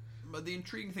story. But the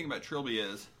intriguing thing about Trilby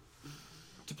is,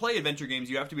 to play adventure games,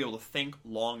 you have to be able to think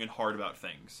long and hard about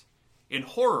things. In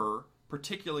horror,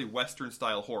 particularly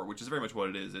Western-style horror, which is very much what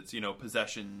it is, it's,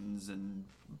 possessions and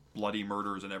bloody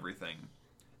murders and everything.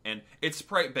 And it's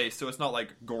sprite-based, so it's not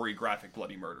like gory, graphic,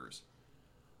 bloody murders.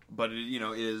 But it,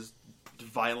 is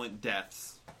violent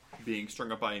deaths being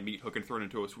strung up by a meat hook and thrown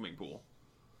into a swimming pool.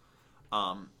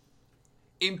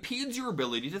 Impedes your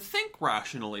ability to think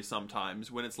rationally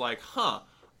sometimes when it's like,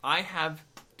 I have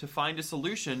to find a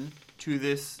solution to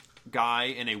this guy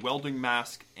in a welding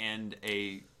mask and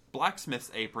a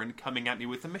blacksmith's apron coming at me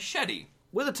with a machete.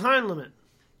 With a time limit.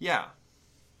 Yeah.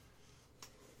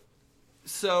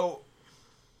 So,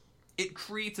 it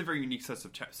creates a very unique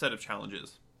set of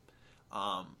challenges.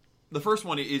 The first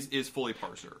one is fully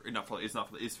parser.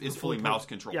 It's fully mouse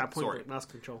control. Yeah, mouse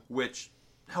control. Which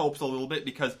helps a little bit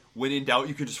because when in doubt,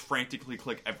 you can just frantically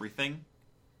click everything.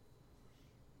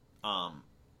 But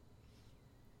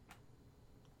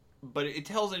it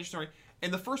tells an interesting story.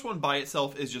 And the first one by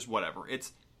itself is just whatever.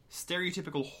 It's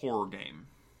stereotypical horror game.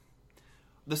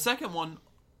 The second one,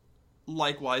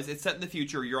 likewise, it's set in the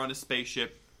future. You're on a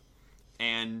spaceship,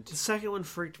 and the second one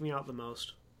freaked me out the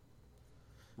most.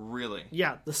 Really?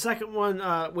 Yeah, the second one,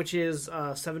 which is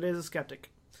 7 Days of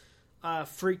Skeptic,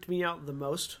 freaked me out the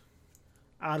most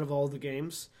out of all the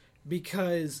games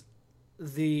because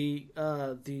the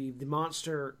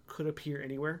monster could appear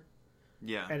anywhere,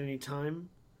 at any time,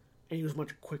 and he was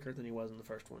much quicker than he was in the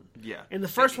first one. Yeah. In the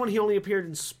first one, he only appeared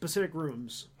in specific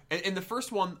rooms. In the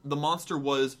first one, the monster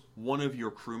was one of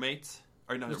your crewmates.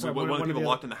 Or no, one of the people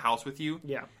locked in the house with you.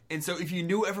 Yeah. And so if you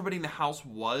knew everybody in the house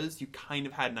was, you kind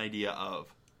of had an idea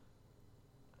of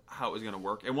how it was going to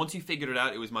work. And once you figured it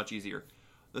out, it was much easier.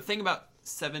 The thing about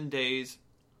 7 Days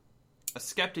a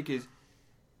Skeptic is,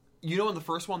 in the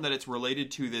first one that it's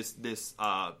related to this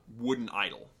wooden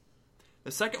idol.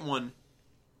 The second one,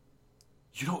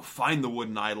 you don't find the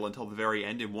wooden idol until the very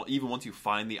end, and even once you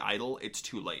find the idol, it's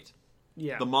too late.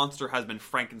 Yeah. The monster has been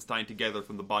Frankenstein together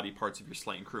from the body parts of your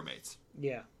slain crewmates.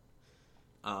 Yeah.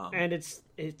 And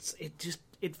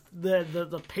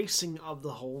the pacing of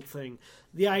the whole thing,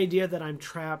 the idea that I'm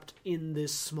trapped in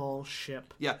this small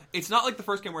ship. Yeah, it's not like the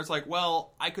first game where it's like,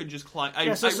 well, I could just climb. I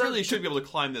really should be able to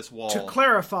climb this wall. To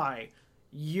clarify,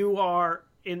 you are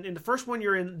in the first one.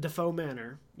 You're in Defoe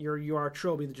Manor. You are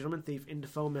Trilby, the gentleman thief, in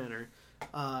Defoe Manor,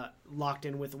 locked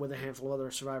in with a handful of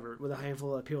other survivors, with a handful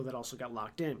of other people that also got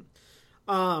locked in.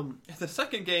 The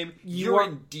second game, you're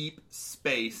in deep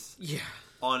space. Yeah.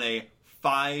 On a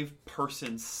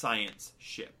 5-person science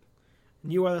ship.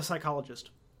 You are the psychologist.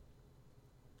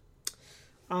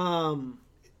 And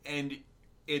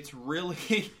it's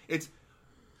really...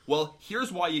 Well,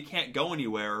 here's why you can't go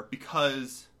anywhere,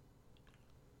 because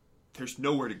there's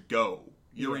nowhere to go.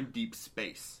 You're in deep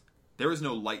space. There is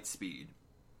no light speed.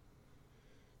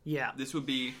 Yeah. This would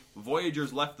be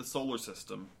Voyager's left the solar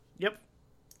system. Yep.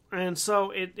 And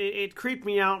so it creeped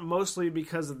me out mostly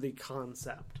because of the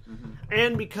concept. Mm-hmm.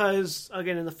 And because,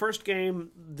 again, in the first game,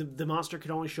 the monster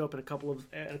could only show up in a couple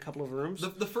of rooms.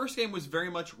 The first game was very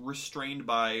much restrained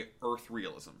by Earth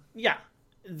realism. Yeah.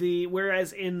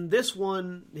 Whereas in this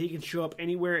one, he can show up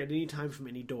anywhere at any time from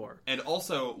any door. And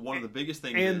also, one of the biggest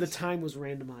things is... the time was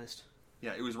randomized.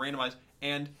 Yeah, it was randomized.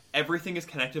 And everything is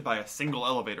connected by a single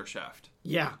elevator shaft.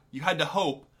 Yeah. You had to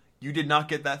hope you did not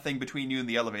get that thing between you and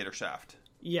the elevator shaft.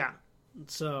 Yeah.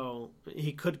 So,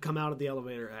 he could come out of the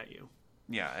elevator at you.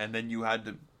 Yeah, and then you had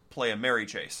to play a merry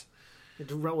chase.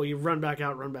 Well, you run back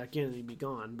out, run back in, and he'd be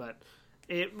gone. But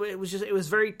it was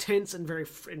very tense and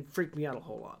and freaked me out a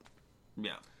whole lot.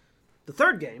 Yeah. The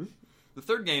third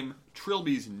game,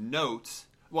 Trilby's notes.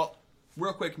 Well,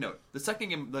 real quick note. The second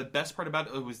game, the best part about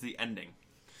it was the ending.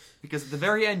 Because at the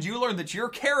very end, you learn that your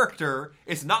character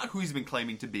is not who he's been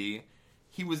claiming to be.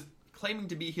 He was claiming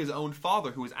to be his own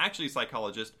father, who was actually a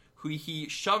psychologist, who he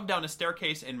shoved down a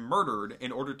staircase and murdered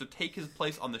in order to take his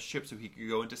place on the ship so he could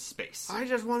go into space. I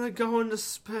just want to go into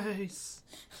space.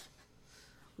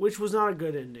 Which was not a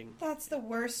good ending. That's the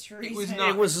worst reason.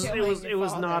 It was not. It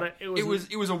was not.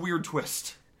 It was a weird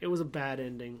twist. It was a bad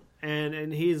ending,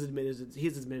 and he's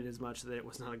admitted as much that it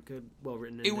was not a good,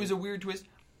 well-written ending. It was a weird twist,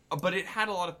 but it had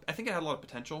a lot of. I think it had a lot of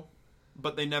potential,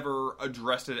 but they never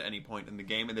addressed it at any point in the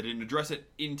game, and they didn't address it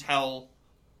until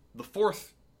the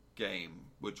fourth game,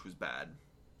 which was bad.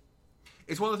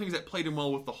 It's one of the things that played in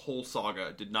well with the whole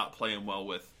saga, did not play in well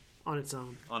with on its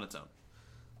own.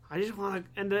 I just want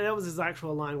to, and that was his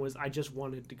actual line was, "I just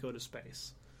wanted to go to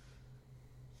space."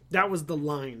 That was the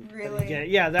line. Really?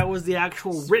 Yeah, that was the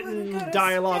actual written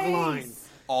dialogue line.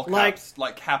 All caps,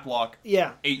 like cap lock.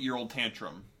 Yeah. 8-year-old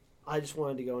tantrum. I just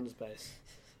wanted to go into space.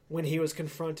 When he was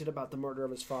confronted about the murder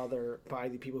of his father by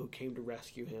the people who came to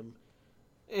rescue him,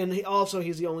 and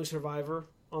he's the only survivor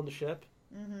on the ship.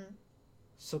 Mm-hmm.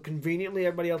 So conveniently,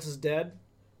 everybody else is dead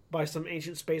by some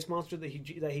ancient space monster that he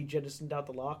jettisoned out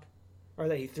the lock, or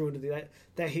that he threw into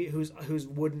whose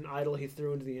wooden idol he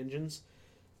threw into the engines.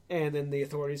 And then the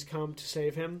authorities come to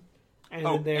save him, and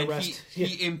then they arrest.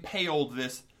 He impaled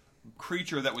this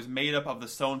creature that was made up of the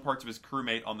sewn parts of his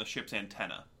crewmate on the ship's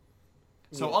antenna.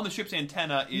 So on the ship's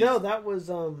antenna is... No, that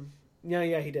was...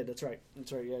 Yeah, he did. That's right.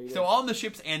 Yeah, he did. So on the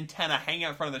ship's antenna, hanging out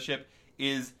in front of the ship,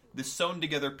 is the sewn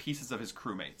together pieces of his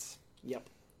crewmates. Yep.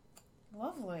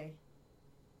 Lovely.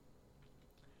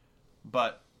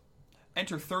 But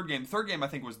enter third game. Third game, I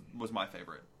think, was my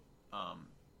favorite.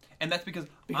 And that's because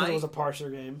it was a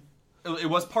parser game. It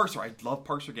was parser. I love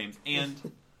parser games.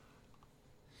 And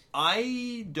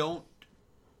I don't...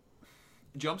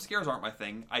 Jump scares aren't my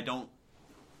thing. I don't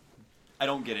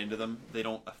get into them. They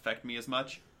don't affect me as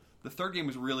much. The third game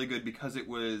was really good because it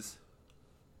was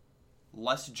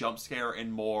less jump scare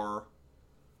and more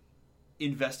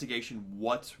investigation.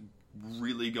 What's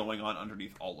really going on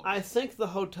underneath all of it? I think the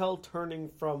hotel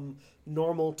turning from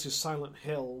normal to Silent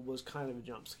Hill was kind of a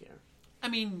jump scare. I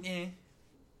mean,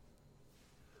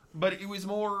 but it was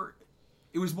more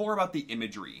about the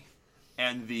imagery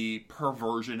and the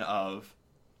perversion of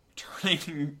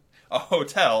turning a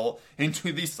hotel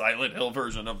into the Silent Hill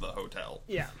version of the hotel.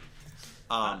 Yeah.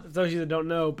 Those of you that don't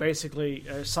know, basically,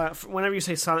 whenever you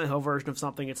say Silent Hill version of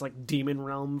something, it's like Demon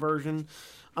Realm version.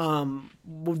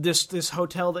 This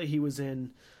hotel that he was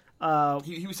in,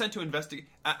 he was sent to investigate.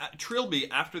 Trilby,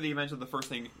 after the events of the first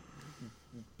thing,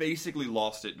 basically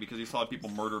lost it because he saw people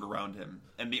murdered around him.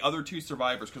 And the other two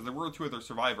survivors, because there were two other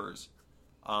survivors,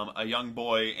 a young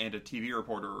boy and a TV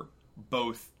reporter,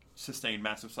 both sustained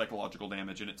massive psychological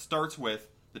damage. And it starts with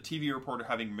the TV reporter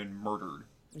having been murdered.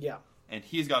 Yeah. And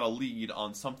he's got a lead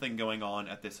on something going on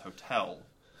at this hotel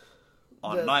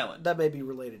on an island. That may be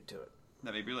related to it.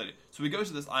 So he goes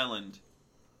to this island,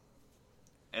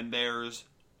 and there's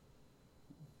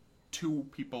 2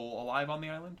 people alive on the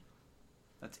island.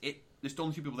 That's it. There's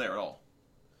only 2 people there at all.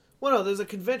 Well, no, there's a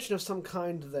convention of some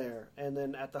kind there, and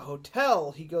then at the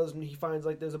hotel, he goes and he finds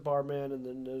like there's a barman, and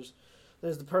then there's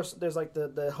the person, there's like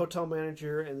the hotel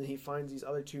manager, and then he finds these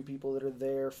other 2 people that are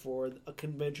there for a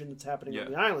convention that's happening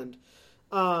on the island.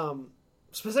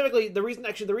 Specifically, the reason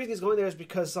he's going there is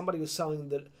because somebody's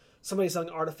selling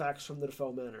artifacts from the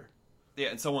Defoe Manor. Yeah,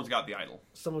 and someone's got the idol.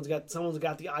 Someone's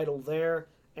got the idol there,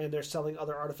 and they're selling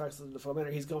other artifacts from the Defoe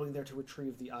Manor. He's going there to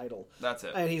retrieve the idol. That's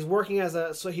it. And he's working as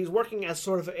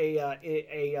sort of a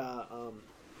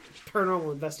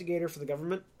paranormal investigator for the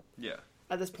government. Yeah.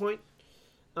 At this point.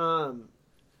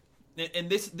 And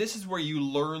this is where you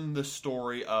learn the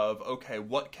story of, okay,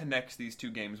 what connects these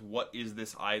 2 games? What is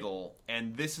this idol?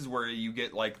 And this is where you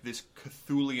get like this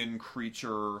Cthulhian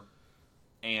creature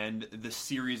and the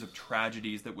series of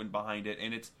tragedies that went behind it.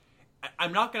 And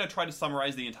I'm not going to try to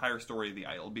summarize the entire story of the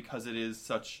idol because it is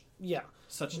such... Yeah.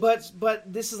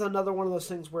 But this is another one of those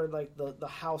things where like the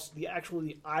house, the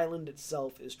island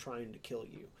itself is trying to kill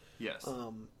you. Yes.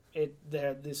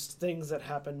 There's things that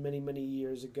happened many, many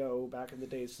years ago, back in the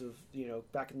days of,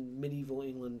 back in medieval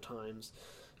England times,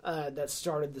 that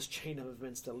started this chain of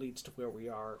events that leads to where we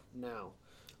are now.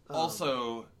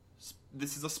 Also,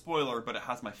 this is a spoiler, but it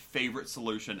has my favorite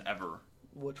solution ever.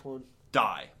 Which one?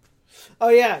 Die. Oh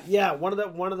yeah.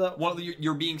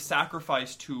 You're being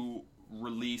sacrificed to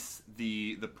release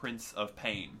the Prince of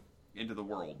Pain into the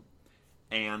world,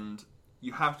 and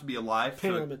you have to be alive.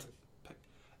 Pain Elemental.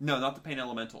 No, not the Pain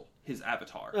Elemental. His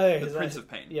avatar. The Prince of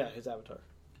Pain. Yeah, his avatar.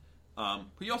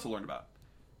 Who you also learned about.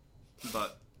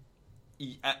 But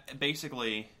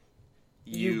basically,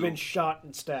 you've been shot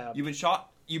and stabbed. You've been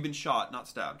shot You've been shot, not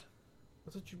stabbed.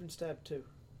 I thought you've been stabbed too.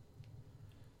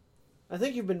 I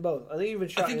think you've been both. I think you've been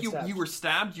shot. I think you were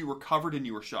stabbed, you were covered, and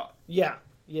you were shot. Yeah.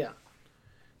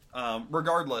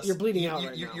 Regardless, you're bleeding out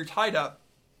right now. You're tied up,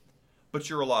 but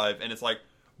you're alive, and it's like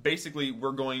basically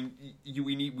we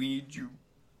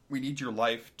need your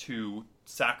life to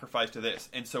sacrifice to this,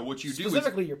 and so what you do is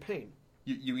specifically your pain.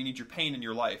 You need your pain in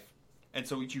your life, and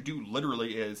so what you do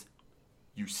literally is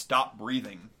you stop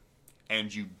breathing,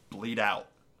 and you bleed out.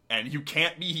 And you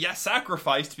can't be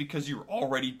sacrificed because you're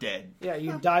already dead. Yeah,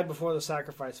 you die before the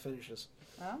sacrifice finishes.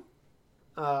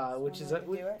 Oh, which is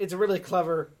it's a really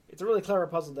clever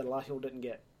puzzle that a lot of people didn't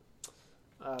get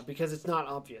because it's not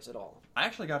obvious at all. I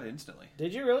actually got it instantly.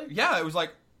 Did you really? Yeah, it was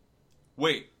like,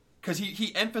 wait, because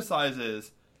he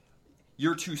emphasizes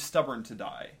you're too stubborn to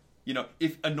die. You know,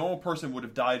 if a normal person would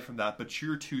have died from that, but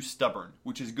you're too stubborn,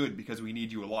 which is good because we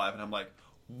need you alive. And I'm like,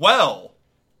 well,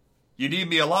 you need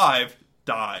me alive.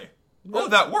 Die. Oh,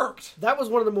 that worked. That was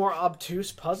one of the more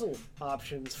obtuse puzzle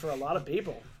options for a lot of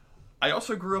people. I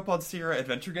also grew up on Sierra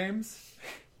adventure games.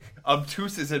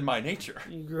 Obtuse is in my nature.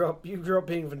 You grew up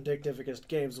being vindictive against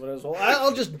games. When it was, well,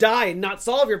 I'll just die and not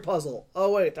solve your puzzle.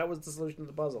 Oh wait, that was the solution to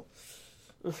the puzzle.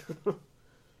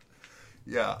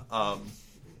 Yeah.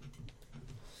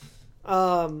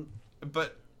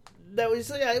 But that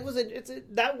was I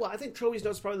think Trophy's Note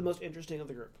is probably the most interesting of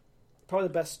the group. Probably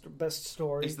the best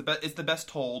story. It's the best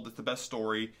told. It's the best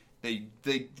story. They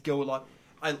go a lot.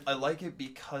 I like it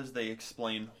because they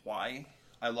explain why.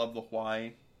 I love the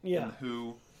why and the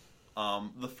who.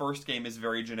 The first game is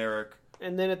very generic.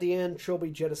 And then at the end,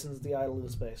 Trilby jettisons the idol into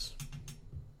space.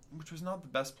 Which was not the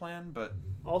best plan, but...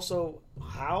 Also,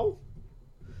 how?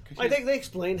 I think they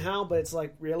explain how, but it's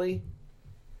like, really?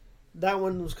 That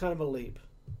one was kind of a leap.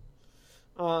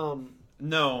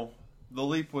 No. The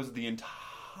leap was the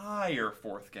entire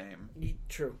fourth game.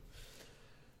 True.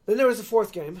 Then there was the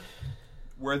fourth game.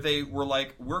 Where they were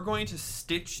like, we're going to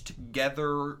stitch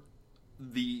together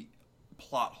the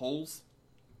plot holes.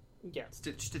 Yeah.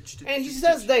 Stitch. And he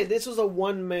says this was a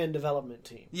one-man development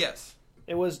team. Yes.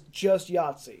 It was just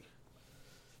Yahtzee.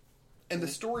 And the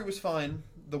story was fine.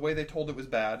 The way they told it was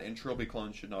bad, and Trilby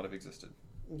clones should not have existed.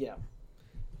 Yeah.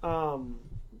 But,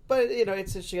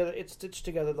 it's stitched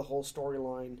together the whole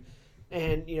storyline.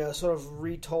 And, sort of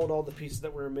retold all the pieces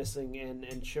that were missing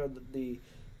and showed that the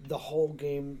whole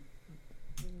game,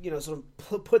 sort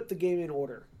of put the game in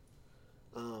order.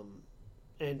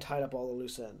 And tied up all the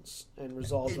loose ends and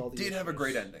resolved all the issues. It did have a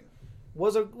great ending.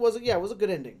 Was a good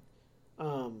ending.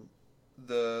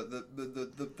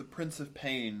 The Prince of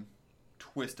Pain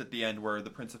twist at the end, where the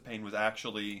Prince of Pain was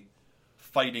actually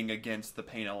fighting against the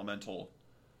Pain Elemental,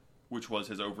 which was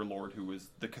his overlord, who was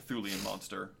the Cthulian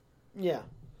monster. Yeah.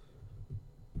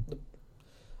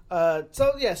 That's it's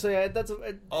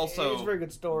a very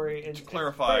good story. And to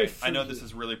clarify, I know this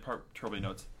is really Trilby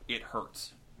Notes. It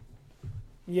hurts.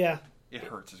 Yeah. It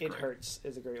hurts. It hurts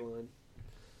is a great line.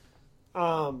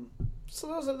 So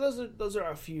those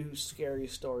are a few scary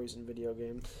stories in video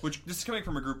games. Which this is coming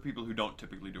from a group of people who don't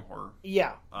typically do horror.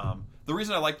 Yeah. The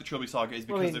reason I like the Trilby Saga is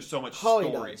because there's so much Holly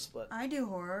story. Does, but I do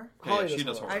horror. Okay, she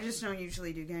does horror. I just don't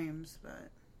usually do games, but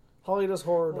Holly does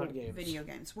horror, not games. Video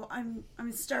games. Well, I'm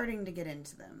starting to get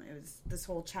into them. It was this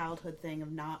whole childhood thing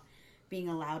of not being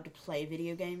allowed to play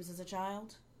video games as a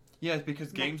child. Yeah, it's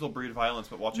because games will breed violence,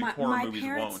 but watching horror movies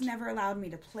won't. My parents never allowed me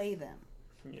to play them.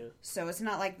 Yeah. So it's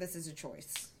not like this is a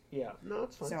choice. Yeah. No,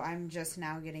 it's fine. So I'm just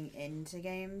now getting into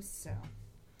games, so.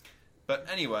 But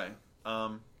anyway,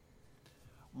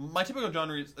 my typical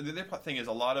genre is, the other thing is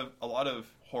a lot of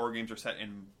horror games are set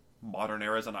in modern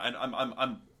eras, and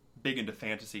I'm big into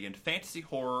fantasy, and fantasy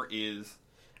horror is...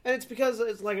 And it's because,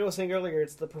 it's like I was saying earlier,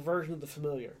 it's the perversion of the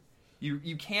familiar.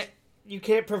 You can't... You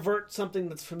can't pervert something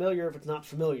that's familiar if it's not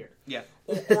familiar. Yeah.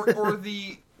 Or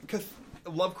the...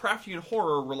 Lovecraftian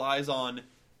horror relies on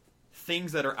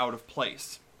things that are out of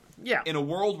place. Yeah. In a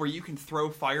world where you can throw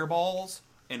fireballs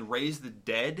and raise the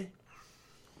dead,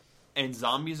 and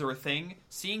zombies are a thing,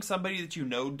 seeing somebody that you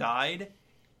know died...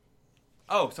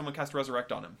 Oh, someone cast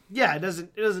Resurrect on him. Yeah,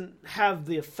 it doesn't have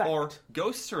the effect. Or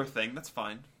ghosts are a thing, that's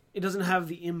fine. It doesn't have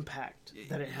the impact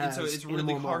that it has so it's in really a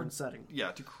more hard modern setting.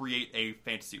 Yeah, to create a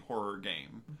fantasy horror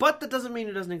game. But that doesn't mean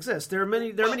it doesn't exist. There are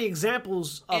many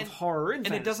examples of horror in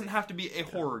fantasy. And it doesn't have to be a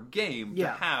horror game to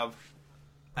have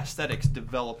aesthetics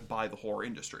developed by the horror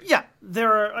industry. Yeah,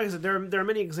 there are, like I said, there are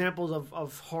many examples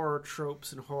of horror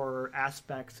tropes and horror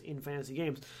aspects in fantasy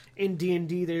games. In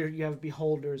D&D, there you have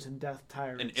beholders and death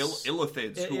tyrants and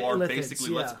illithids who are basically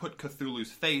let's put Cthulhu's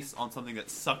face on something that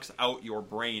sucks out your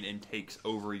brain and takes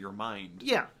over your mind.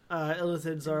 Yeah,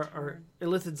 illithids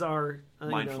are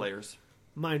mind flayers.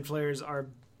 Mind Flayers are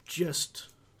just...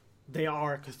 They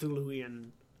are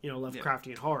Cthulhuian,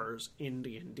 Lovecraftian horrors in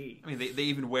D&D. I mean, they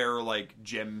even wear, like,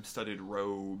 gem-studded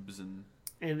robes and...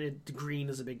 And green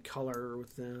is a big color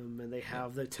with them, and they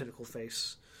have the tentacle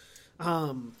face.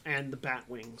 And the bat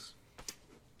wings.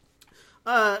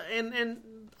 And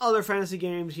other fantasy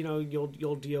games,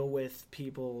 you'll deal with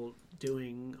people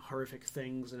doing horrific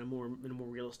things in a more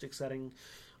realistic setting.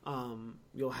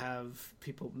 You'll have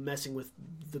people messing with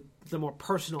the more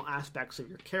personal aspects of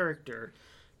your character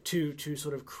to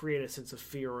sort of create a sense of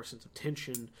fear or a sense of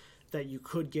tension that you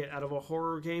could get out of a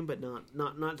horror game, but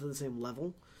not to the same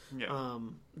level. Yeah.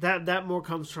 That more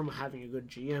comes from having a good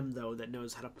GM, though, that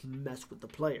knows how to mess with the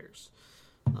players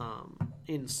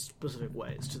in specific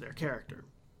ways to their character.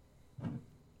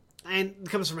 And it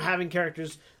comes from having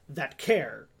characters that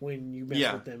care when you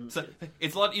mess with them. So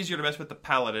it's a lot easier to mess with the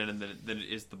paladin than it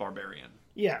is the barbarian.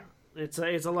 Yeah, it's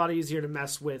a lot easier to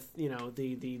mess with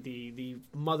the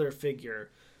mother figure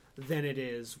than it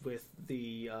is with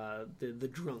the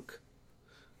drunk.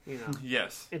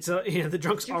 Yes. It's the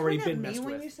drunk's already been messed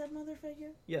with. When you said mother figure?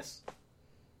 Yes.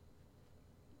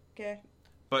 Okay.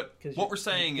 But what we're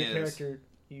saying is, character,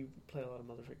 you play a lot of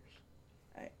mother figures.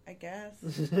 I guess.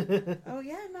 Oh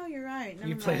yeah, no, you're right.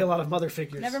 You play a lot of mother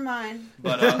figures. Never mind.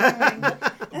 But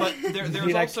there's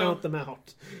Did also I count them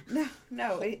out?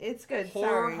 No, it's good.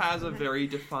 Horror Sorry. has a very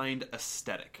defined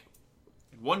aesthetic.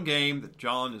 One game that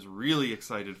John is really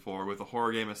excited for with a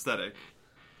horror game aesthetic.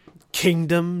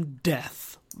 Kingdom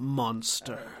Death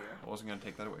Monster. I wasn't going to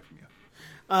take that away from you.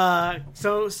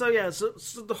 So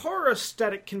the horror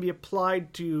aesthetic can be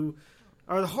applied to,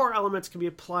 or the horror elements can be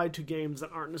applied to games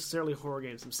that aren't necessarily horror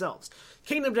games themselves.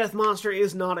 Kingdom Death Monster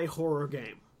is not a horror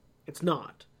game. It's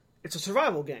not. It's a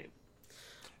survival game.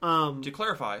 To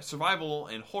clarify, survival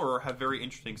and horror have very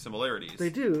interesting similarities. They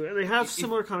do, and they have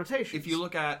similar connotations. If you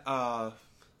look at,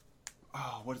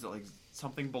 what is it, like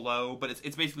Something Below? But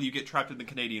it's basically you get trapped in the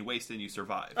Canadian waste and you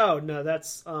survive. Oh, no,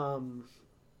 that's The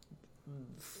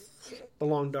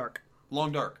Long Dark.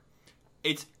 Long Dark.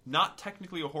 It's not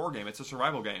technically a horror game, it's a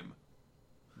survival game.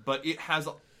 But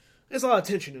there's a lot of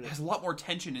tension in it. It has a lot more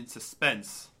tension and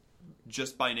suspense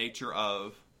just by nature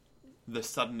of the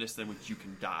suddenness in which you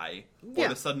can die. Or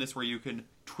the suddenness where you can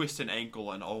twist an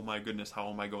ankle and, oh my goodness, how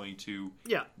am I going to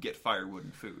get firewood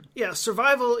and food? Yeah,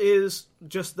 survival is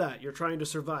just that. You're trying to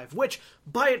survive. Which,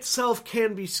 by itself,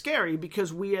 can be scary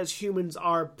because we as humans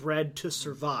are bred to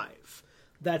survive.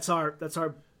 That's our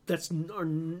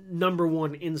number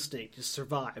one instinct, is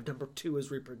survive. Number two is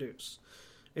reproduce.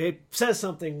 It says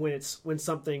something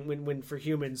when for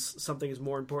humans something is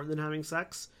more important than having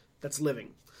sex. That's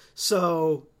living.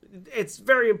 So it's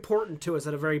very important to us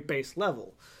at a very base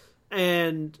level,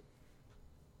 and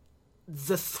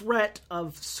the threat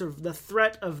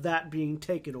of that being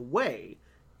taken away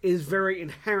is very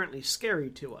inherently scary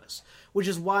to us. Which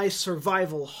is why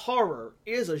survival horror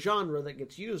is a genre that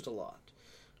gets used a lot,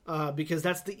 because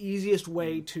that's the easiest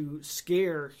way to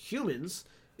scare humans.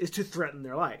 Is to threaten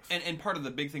their life. And part of the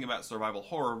big thing about survival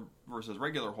horror versus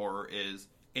regular horror is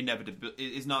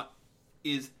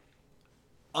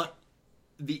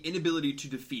the inability to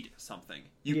defeat something.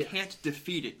 You can't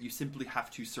defeat it, you simply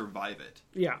have to survive it.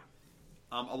 Yeah.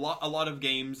 A lot of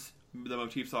games, the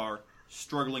motifs are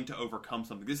struggling to overcome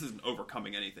something. This isn't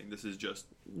overcoming anything. This is just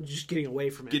getting away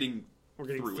from it. Getting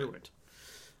through it.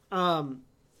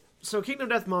 So Kingdom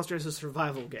Death Monster is a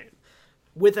survival game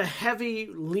with a heavy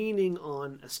leaning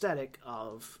on aesthetic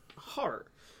of horror.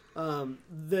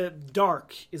 The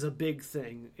dark is a big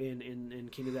thing in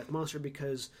Kingdom Death Monster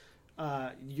because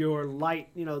your light,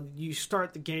 you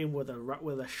start the game with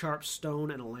a sharp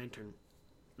stone and a lantern,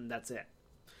 and that's it.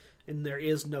 And there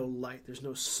is no light, there's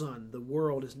no sun. The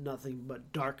world is nothing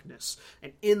but darkness,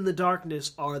 and in the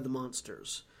darkness are the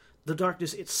monsters. The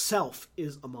darkness itself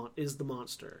is the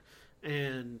monster,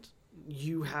 and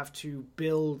you have to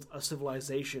build a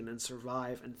civilization and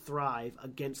survive and thrive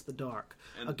against the dark,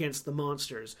 against the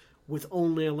monsters, with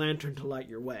only a lantern to light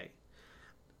your way.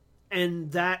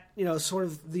 And that, sort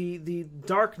of the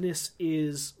darkness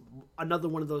is another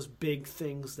one of those big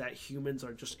things that humans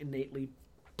are just innately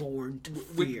born to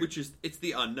fear. Which is, it's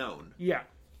the unknown. Yeah.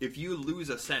 If you lose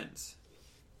a sense,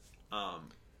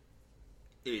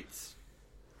 it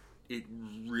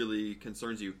really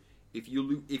concerns you. If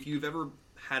you've ever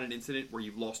had an incident where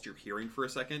you've lost your hearing for a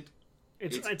second,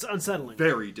 it's unsettling.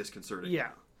 Very disconcerting. Yeah.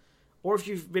 Or if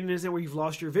you've been in an incident where you've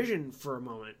lost your vision for a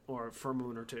moment or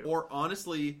two. Or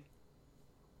honestly,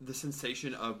 the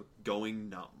sensation of going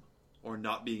numb or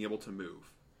not being able to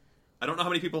move. I don't know how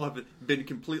many people have been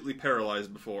completely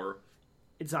paralyzed before.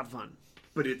 It's not fun.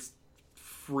 But it's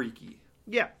freaky.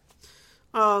 Yeah.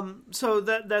 So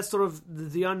that's sort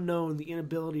of the unknown, the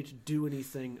inability to do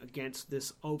anything against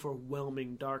this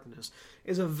overwhelming darkness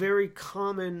is a very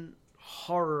common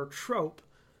horror trope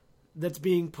that's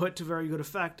being put to very good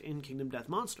effect in Kingdom Death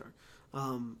Monster.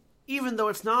 Even though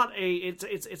it's not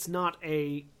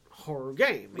a horror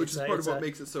game, which is part of what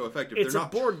makes it so effective. It's They're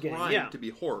not a board game, trying to be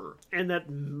horror, and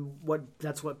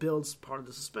that's what builds part of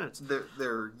the suspense.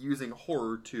 They're using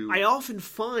horror to. I often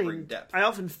bring depth.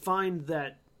 find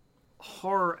that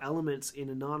horror elements in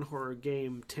a non-horror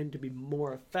game tend to be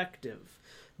more effective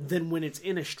than when it's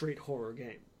in a straight horror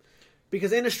game,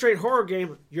 because in a straight horror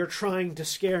game you're trying to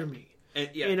scare me.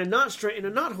 In a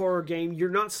not horror game, you're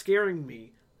not scaring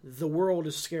me. The world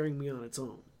is scaring me on its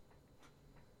own.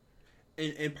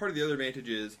 And part of the other advantage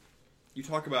is, you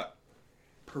talk about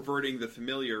perverting the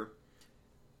familiar.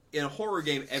 In a horror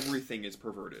game, everything is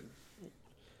perverted.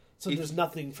 So there's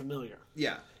nothing familiar.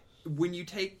 Yeah. When you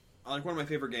take, like one of my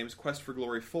favorite games, Quest for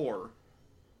Glory 4,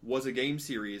 was a game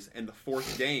series, and the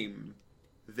fourth game,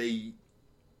 they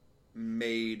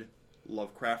made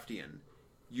Lovecraftian.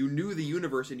 You knew the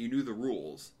universe and you knew the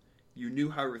rules. You knew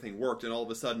how everything worked, and all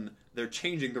of a sudden, they're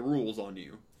changing the rules on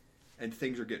you, and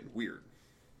things are getting weird.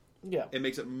 Yeah. It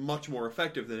makes it much more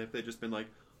effective than if they'd just been like,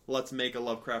 let's make a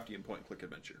Lovecraftian point-and-click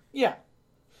adventure. Yeah.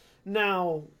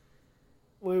 Now,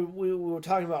 we were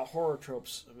talking about horror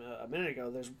tropes a minute ago.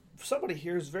 There's somebody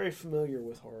here who's very familiar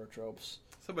with horror tropes.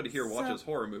 Somebody here watches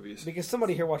horror movies. Because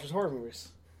somebody here watches horror movies.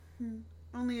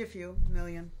 Only a few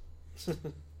million.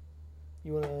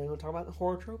 You want to talk about the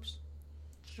horror tropes?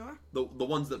 Sure. The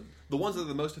ones that are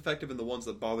the most effective and the ones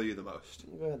that bother you the most.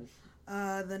 Good.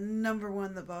 The number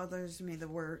one that bothers me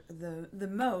the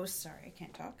most, sorry, I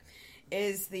can't talk,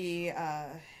 is the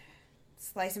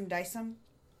slice 'em dice 'em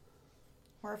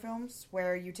horror films,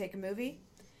 where you take a movie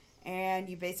and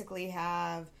you basically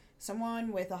have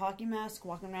someone with a hockey mask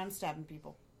walking around stabbing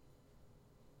people.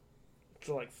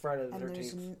 So like Friday the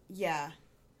 13th. Yeah.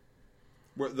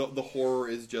 Where the horror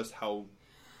is just how...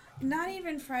 Not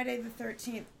even Friday the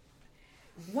 13th.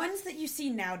 Ones that you see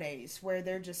nowadays, where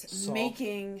they're just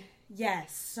making...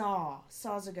 Yes, Saw.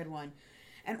 Saw's a good one.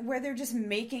 And where they're just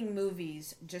making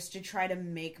movies just to try to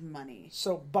make money.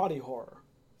 So body horror.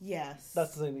 Yes.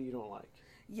 That's the thing that you don't like.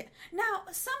 Yeah. Now,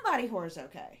 some body horror is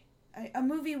okay. A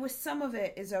movie with some of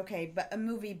it is okay, but a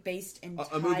movie based entirely...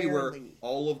 A movie where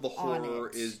all of the horror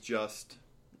is just...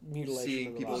 Mutilation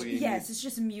seeing people body. getting... Yes, it's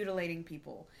just mutilating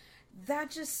people.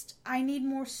 That just... I need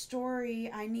more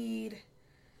story.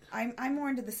 I'm more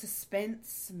into the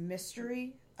suspense,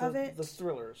 mystery of it. The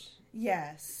thrillers.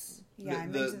 Yes. Yeah,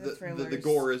 I'm into the thrillers. The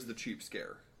gore is the cheap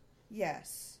scare.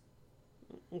 Yes.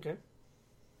 Okay.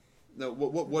 Now,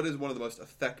 what is one of the most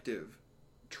effective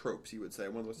tropes, you would say?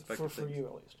 One of the most effective things? For you,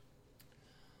 at least.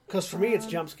 Because for me, it's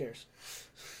jump scares.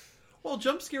 Well,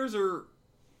 jump scares are...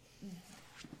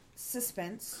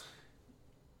 Suspense.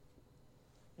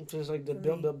 It's just like the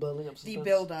building up suspense. The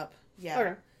build-up, yeah.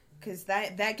 Okay. Because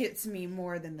that gets me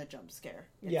more than the jump scare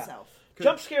itself.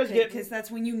 Jump scares get... Because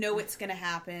that's when you know it's going to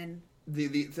happen.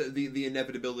 The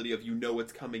inevitability of you know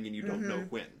it's coming and you don't know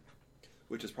when.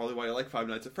 Which is probably why I like Five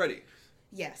Nights at Freddy.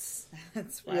 Yes.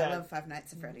 That's why I love Five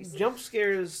Nights at Freddy's. Jump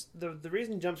scares... The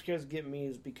reason jump scares get me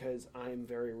is because I'm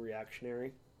very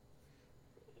reactionary.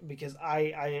 Because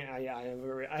I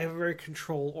have a very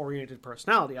control-oriented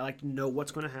personality. I like to know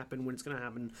what's going to happen, when it's going to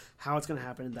happen, how it's going to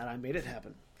happen, and that I made it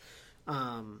happen.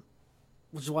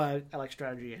 Which is why I like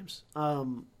strategy games.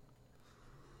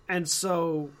 And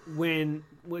so with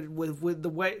the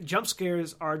way jump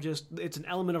scares are just, it's an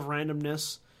element of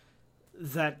randomness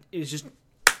that is just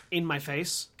in my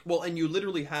face. Well, and you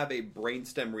literally have a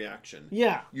brainstem reaction.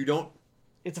 Yeah. You don't.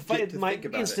 It's a fight. My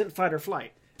instant fight or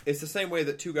flight. It's the same way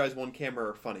that Two Guys, One Camera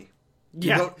are funny.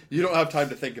 Yeah. You don't have time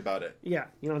to think about it. Yeah,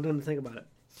 you don't have time to think about it.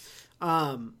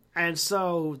 And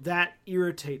so that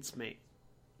irritates me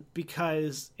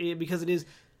because it is,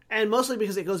 and mostly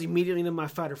because it goes immediately into my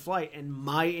fight or flight, and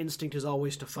my instinct is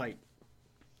always to fight.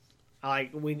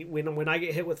 Like when I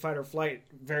get hit with fight or flight,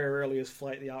 very rarely is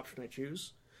flight the option I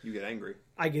choose. You get angry.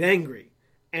 I get angry,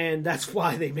 and that's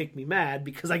why they make me mad,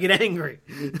 because I get angry.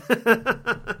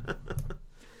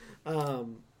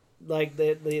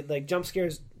 Like jump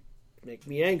scares make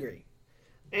me angry,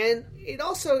 and it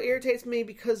also irritates me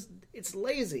because it's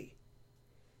lazy.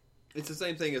 It's the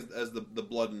same thing as the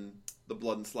blood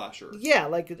and slasher. Yeah,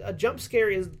 like a jump scare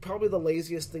is probably the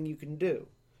laziest thing you can do,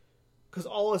 because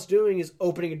all it's doing is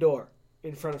opening a door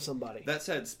in front of somebody. That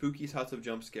said, Spooky's House of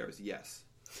Jump Scares, yes,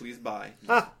 please buy.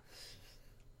 Ah.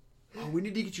 Oh, we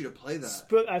need to get you to play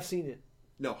that. I've seen it.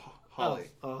 No, Holly.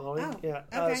 Holly? Oh, yeah.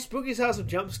 okay. Spooky's House of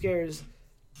Jump Scares.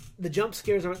 The jump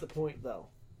scares aren't the point, though.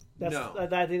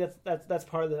 I think that's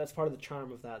part of the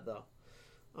charm of that, though.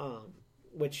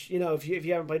 Which, if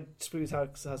you haven't played Spooky's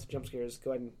House of Jump Scares,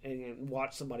 go ahead and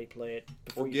watch somebody play it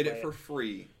before you get play it for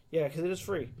free. Yeah, because it is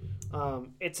free.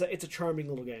 It's a charming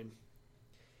little game.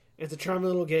 It's a charming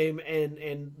little game,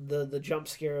 and the jump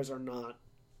scares are not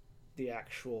the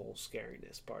actual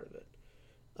scariness part of it.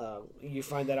 You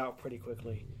find that out pretty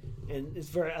quickly, and it's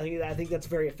very. I think that's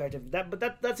very effective.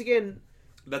 That's again.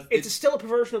 It's still a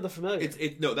perversion of the familiar.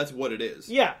 No, that's what it is.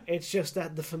 Yeah, it's just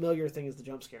that the familiar thing is the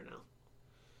jump scare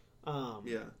now.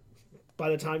 Yeah. By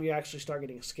the time you actually start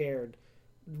getting scared,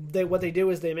 what they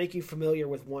do is they make you familiar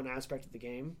with one aspect of the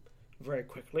game very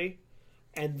quickly,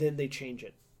 and then they change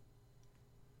it,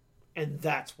 and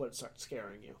that's what starts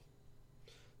scaring you.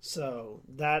 So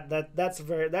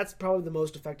that's probably the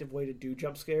most effective way to do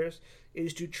jump scares,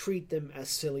 is to treat them as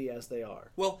silly as they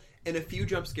are. Well, and a few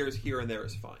jump scares here and there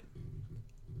is fine.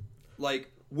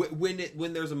 Like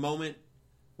when there's a moment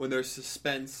when there's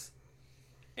suspense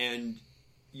and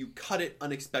you cut it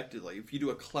unexpectedly. If you do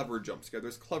a clever jump scare,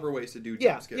 there's clever ways to do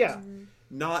jump scares. Yeah.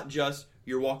 Not just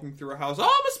you're walking through a house. Oh, I'm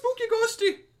a spooky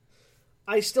ghosty.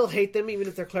 I still hate them, even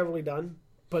if they're cleverly done.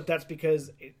 But that's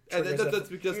because that's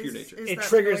because of your nature. Is it that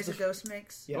triggers the noise a ghost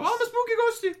makes? Yes. Oh, I'm a spooky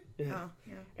ghosty. Yeah. Oh,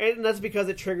 yeah. And that's because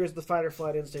it triggers the fight or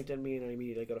flight instinct in me, and I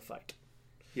immediately go to fight.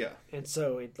 Yeah. And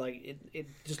so it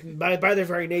just by their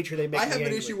very nature they make. I have me an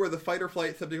angry. issue where the fight or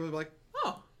flight something was like,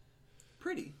 oh,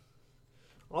 pretty.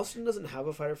 Austin doesn't have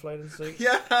a fight or flight instinct.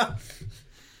 Yeah.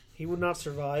 He would not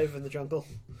survive in the jungle.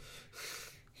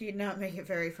 He'd not make it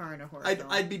very far in a horror film.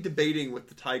 I'd be debating with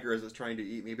the tiger as it's trying to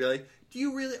eat me. Be like,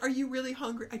 are you really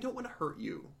hungry? I don't want to hurt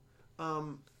you.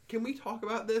 Can we talk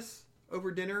about this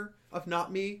over dinner of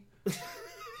not me?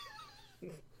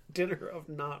 Dinner of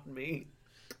not me.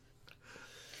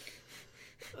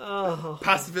 Oh.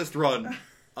 Pacifist run.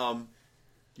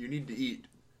 You need to eat.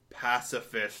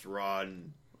 Pacifist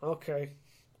run. Okay.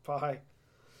 Bye.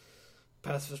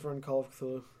 Pacifist run Call of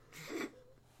Cthulhu.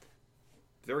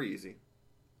 Very easy.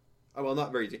 Oh, well,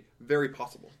 not very easy. Very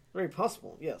possible. Very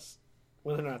possible, yes.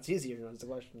 Whether or not it's easy or not is the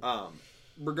question.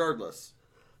 Regardless.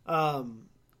 You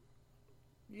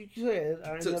say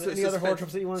any other horror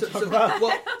tropes that you want to talk about?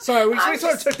 Well, sorry, we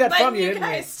sort of took that from you, didn't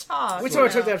we? Talk, we sort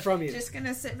of took that from you. Just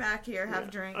gonna sit back here, have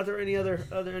a drink. Are there any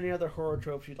other horror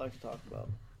tropes you'd like to talk about?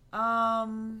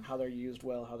 How they're used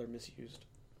well, how they're misused.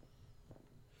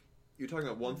 You're talking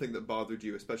about one thing that bothered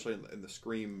you, especially in the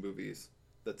Scream movies,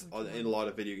 that's in a lot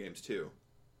of video games too.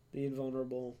 The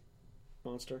invulnerable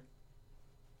monster.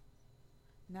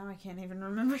 Now I can't even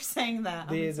remember saying that.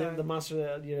 The monster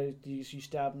that you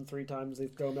stab them 3 times, they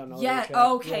throw them down. Yeah.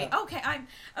 Okay.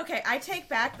 I take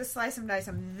back the slice and dice.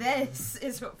 This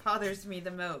is what bothers me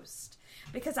the most,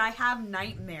 because I have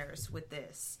nightmares with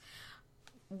this,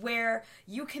 where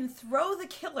you can throw the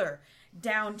killer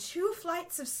down 2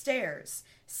 flights of stairs,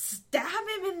 stab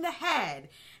him in the head,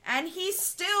 and he's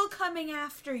still coming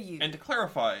after you. And to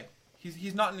clarify,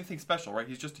 he's not anything special, right?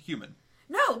 He's just a human.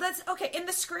 No, that's okay. In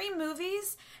the Scream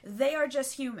movies, they are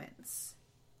just humans.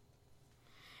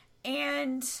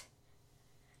 And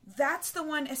that's the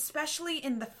one, especially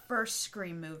in the first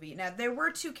Scream movie. Now, there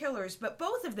were 2 killers, but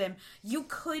both of them,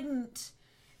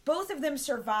 both of them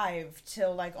survived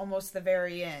till like almost the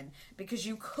very end, because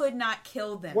you could not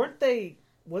kill them.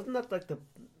 Wasn't that like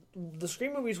the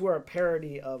Scream movies were a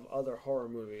parody of other horror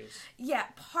movies? Yeah,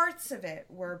 parts of it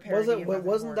were a parody of other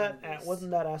wasn't horror movies.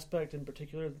 Wasn't that aspect in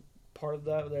particular part of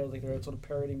that? They're sort of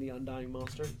parodying the Undying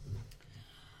Monster.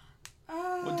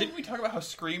 Well, didn't we talk about how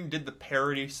Scream did the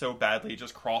parody so badly it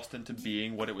just crossed into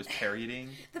being what it was parodying?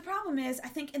 The problem is, I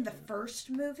think in the first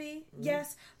movie,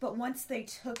 yes, but once they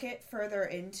took it further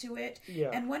into it,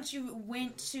 and once you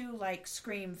went to like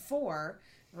Scream 4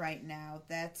 right now,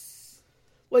 that's...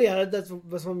 Well, yeah, that's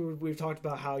when we've talked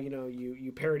about how,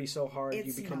 you parody so hard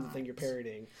you become the thing you're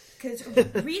parodying. Because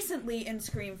recently in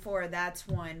Scream 4, that's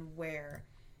one where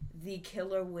the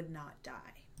killer would not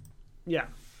die. Yeah.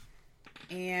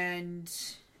 And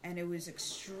it was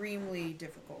extremely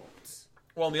difficult.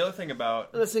 Well, and the other thing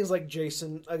about... And there's things like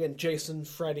Jason,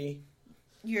 Freddy.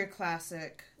 Your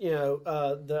classic.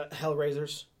 The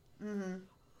Hellraisers. Mm-hmm.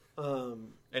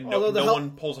 And no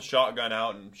one pulls a shotgun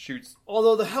out and shoots.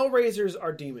 Although the Hellraisers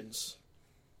are demons,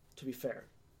 to be fair,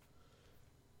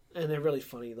 and they're really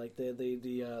funny. Like the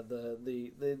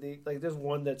like there's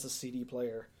one that's a CD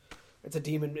player. It's a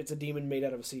demon. It's a demon made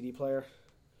out of a CD player,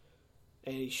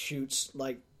 and he shoots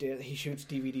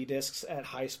DVD discs at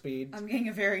high speed. I'm getting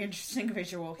a very interesting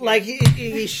visual here. Like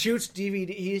he shoots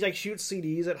DVD. He shoots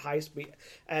CDs at high speed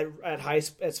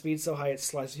at speed so high it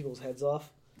slices people's heads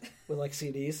off with like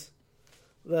CDs.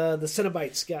 The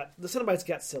Cenobites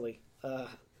got silly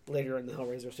later in the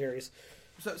Hellraiser series.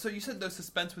 So you said the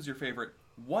suspense was your favorite.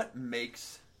 What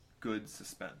makes good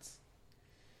suspense?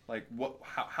 Like,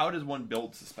 how does one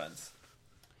build suspense?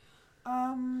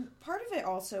 Part of it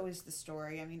also is the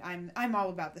story. I mean, I'm all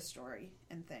about the story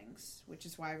and things, which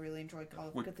is why I really enjoyed Call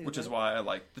of Cthulhu. Which is why I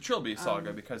like the Trilby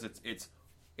Saga, because it's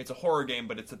a horror game,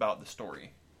 but it's about the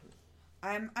story.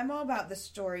 I'm all about the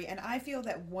story, and I feel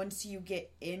that once you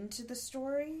get into the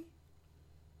story,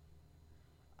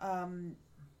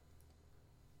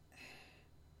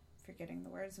 forgetting the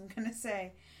words I'm gonna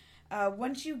say.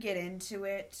 Once you get into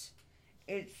it,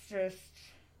 it's just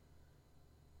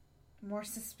more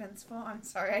suspenseful. I'm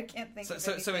sorry, I can't think of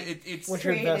anything. So it's once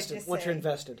you're invested. Once you're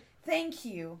invested. Thank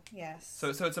you. Yes. So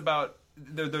it's about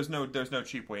there's no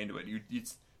cheap way into it.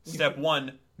 It's step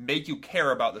one, make you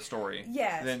care about the story.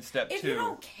 Yes. Then step two, if you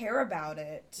don't care about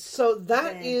it. So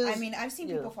that is. I mean, I've seen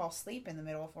people fall asleep in the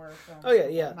middle of horror films. Oh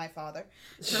yeah. My father.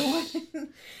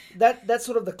 That's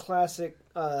sort of the classic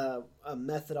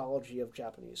methodology of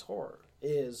Japanese horror.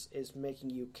 Is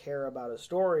making you care about a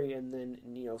story and then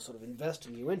sort of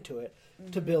investing you into it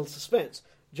to build suspense.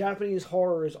 Japanese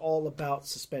horror is all about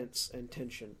suspense and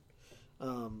tension.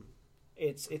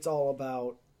 It's all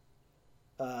about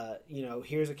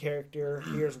here's a character,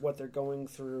 here's what they're going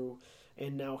through,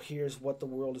 and now here's what the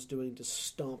world is doing to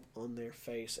stomp on their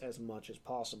face as much as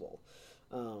possible.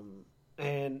 And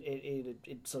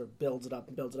it sort of builds it up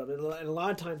and builds it up. And a lot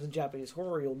of times in Japanese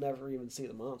horror, you'll never even see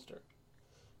the monster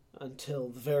until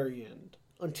the very end,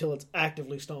 until it's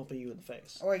actively stomping you in the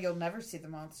face. Or you'll never see the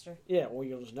monster. Yeah, or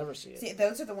you'll just never see it. See,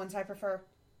 those are the ones I prefer.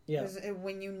 Yeah.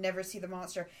 When you never see the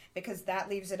monster, because that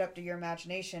leaves it up to your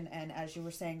imagination, and as you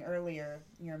were saying earlier,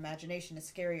 your imagination is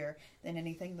scarier than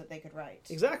anything that they could write.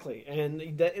 Exactly, and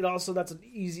that's an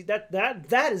easy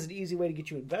that is an easy way to get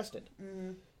you invested.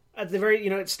 Mm-hmm. At the very,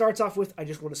 it starts off with, I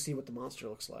just want to see what the monster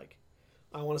looks like.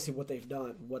 I want to see what they've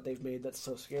done, what they've made that's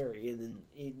so scary, and then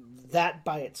that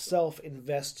by itself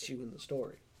invests you in the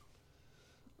story.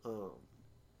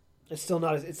 It's still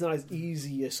not as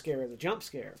easy a scare as a jump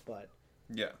scare, but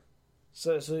yeah.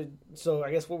 So Mm-hmm.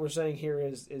 I guess what we're saying here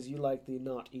is you like the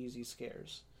not easy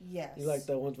scares. Yes. You like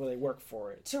the ones where they work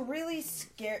for it. To really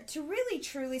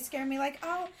truly scare me, like,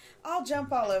 I'll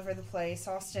jump all over the place.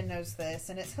 Austin knows this,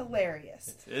 and it's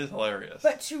hilarious. It is hilarious.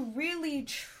 But to really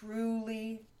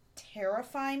truly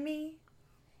terrify me,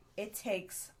 it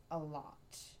takes a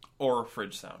lot. Or a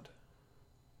fridge sound.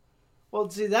 Well,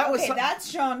 see, that's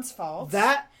Sean's fault.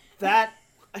 That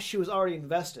she was already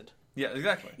invested. Yeah,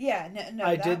 exactly. Yeah, no.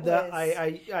 I did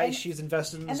that. She's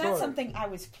invested in the story. And that's something I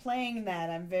was playing that.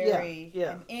 I'm very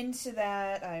I'm into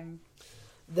that.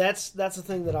 That's the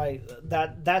thing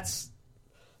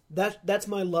that's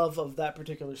my love of that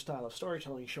particular style of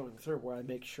storytelling showing through, where I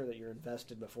make sure that you're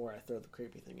invested before I throw the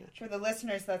creepy thing at you. For the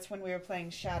listeners, that's when we were playing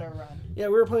Shadowrun. Yeah,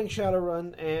 we were playing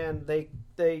Shadowrun, and they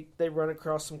run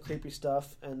across some creepy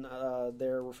stuff, and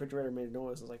their refrigerator made a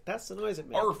noise. I was like, that's the noise it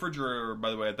made. Our refrigerator,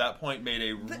 by the way, at that point made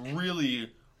a really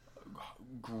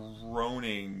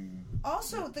groaning.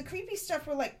 Also, the creepy stuff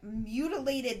were like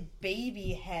mutilated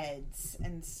baby heads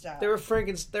and stuff. There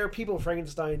were people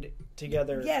Frankenstein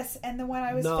together. Yes, and the one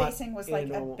I was facing was like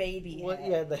a baby head. Well,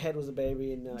 yeah, the head was a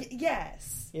baby. And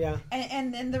yes. Yeah.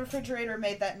 And then the refrigerator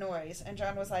made that noise, and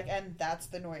John was like, and that's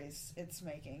the noise it's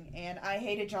making. And I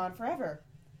hated John forever.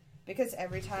 Because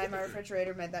every time our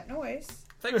refrigerator made that noise...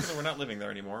 Thankfully, we're not living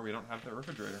there anymore. We don't have the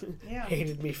refrigerator. Yeah.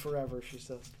 Hated me forever, she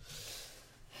says.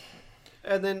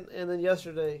 And then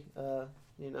yesterday, her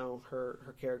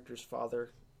character's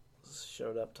father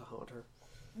showed up to haunt her.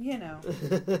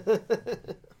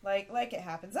 Like it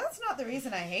happens. That's not the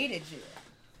reason I hated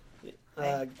you.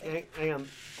 Hang on.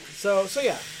 So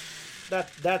yeah,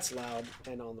 that's loud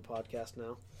and on the podcast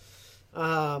now.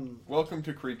 Welcome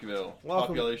to Creekville.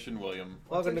 Population William.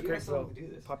 Welcome to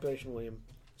Creekville. Population William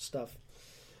stuff.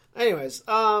 Anyways,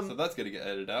 so that's gonna get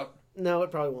edited out. No,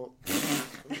 it probably won't.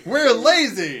 We're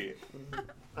lazy.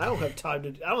 I don't have time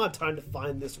to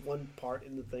find this one part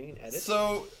in the thing and edit.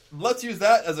 So let's use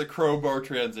that as a crowbar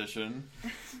transition.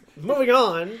 Moving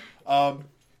on.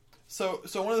 So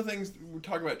one of the things we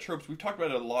talk about tropes, we've talked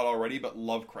about it a lot already, but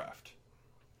Lovecraft.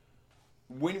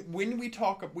 When you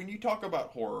talk about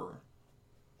horror,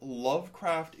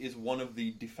 Lovecraft is one of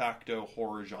the de facto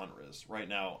horror genres right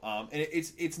now. And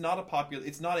it's not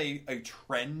a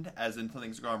trend as in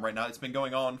something's going on right now. It's been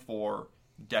going on for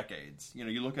decades.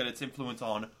 You look at its influence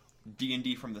on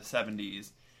D&D from the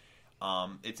 70s,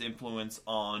 its influence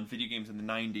on video games in the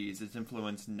 90s, its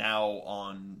influence now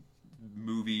on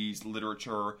movies,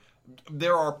 literature.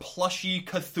 There are plushy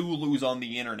Cthulhus on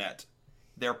the internet.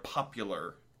 They're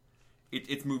popular.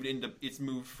 It's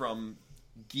moved from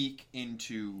geek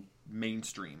into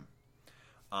mainstream.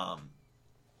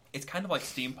 It's kind of like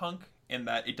steampunk in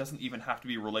that it doesn't even have to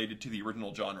be related to the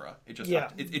original genre. It just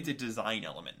it's a design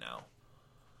element now.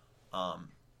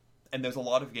 And there's a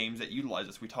lot of games that utilize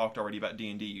this. We talked already about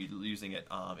D&D using it.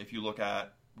 If you look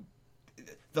at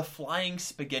the flying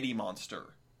spaghetti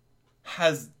monster,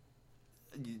 has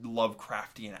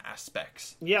Lovecraftian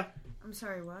aspects. Yeah. I'm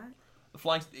sorry, what? The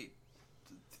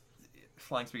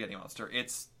flying spaghetti monster.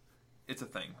 It's a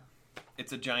thing.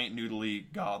 It's a giant noodly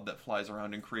god that flies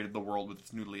around and created the world with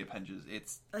its noodly appendages.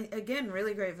 It's again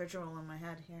really great visual in my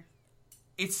head here.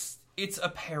 It's a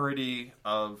parody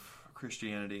of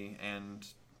Christianity, and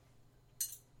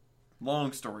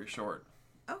long story short,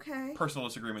 okay, personal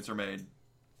disagreements are made.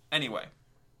 Anyway,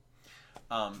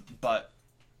 but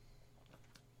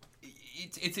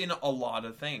it's in a lot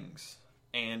of things,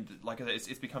 and like I said,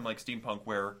 it's become like steampunk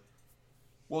where.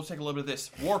 Well, let's take a little bit of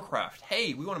this. Warcraft.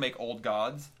 Hey, we want to make old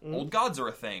gods. Old gods are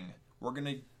a thing. We're going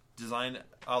to design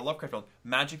Lovecraft film.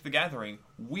 Magic the Gathering.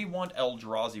 We want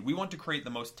Eldrazi. We want to create the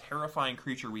most terrifying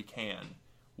creature we can.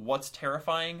 What's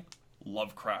terrifying?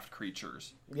 Lovecraft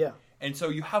creatures. Yeah. And so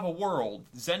you have a world.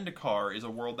 Zendikar is a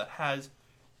world that has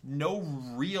no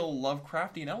real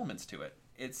Lovecraftian elements to it.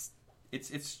 It's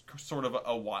sort of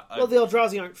a well, the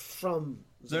Eldrazi aren't from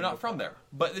Zendikar. They're not from there,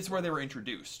 but it's where they were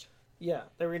introduced. Yeah,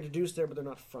 they were introduced there, but they're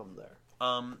not from there.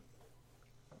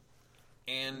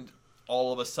 And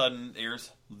all of a sudden,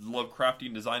 there's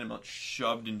Lovecraftian design elements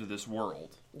shoved into this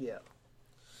world. Yeah.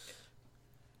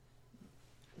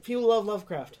 People love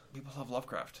Lovecraft. People love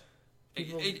Lovecraft.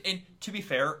 And to be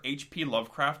fair, H.P.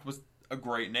 Lovecraft was a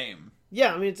great name.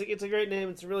 Yeah, I mean it's a great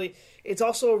name. It's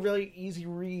also a really easy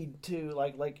read too.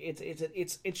 Like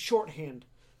it's shorthand.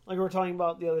 Like we were talking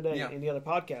about the other day in the other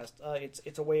podcast,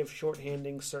 it's a way of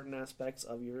shorthanding certain aspects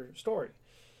of your story,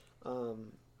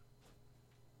 and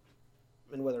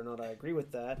whether or not I agree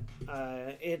with that,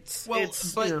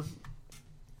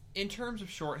 in terms of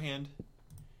shorthand,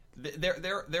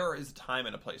 there is a time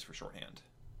and a place for shorthand,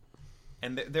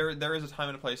 and there is a time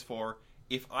and a place for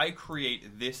if I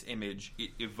create this image,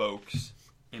 it evokes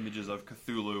images of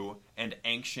Cthulhu and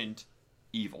ancient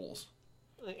evils.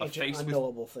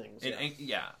 Unknowable things.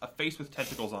 A face with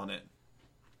tentacles on it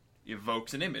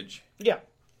evokes an image. Yeah.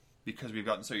 Because we've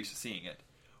gotten so used to seeing it.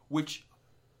 Which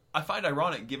I find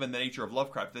ironic given the nature of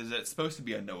Lovecraft, is that it's supposed to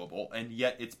be unknowable, and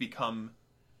yet it's become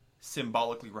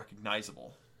symbolically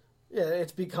recognizable. Yeah,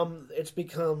 it's become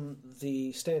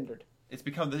the standard. It's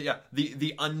become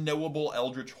the unknowable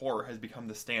eldritch horror has become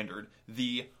the standard.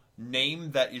 The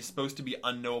name that is supposed to be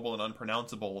unknowable and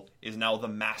unpronounceable is now the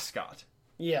mascot.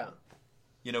 Yeah.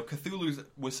 You know, Cthulhu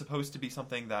was supposed to be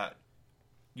something that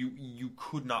you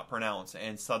could not pronounce,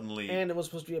 and suddenly... And it was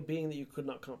supposed to be a being that you could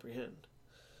not comprehend.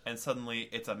 And suddenly,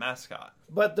 it's a mascot.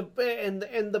 But the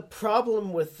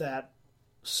problem with that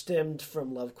stemmed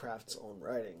from Lovecraft's own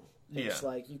writing. It's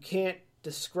like, you can't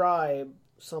describe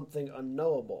something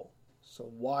unknowable, so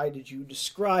why did you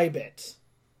describe it?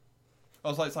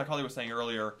 Oh, it's like Holly was saying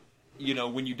earlier... You know,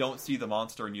 when you don't see the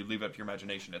monster and you leave it up to your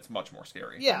imagination, it's much more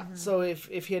scary. Yeah, so if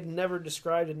he had never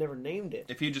described and never named it...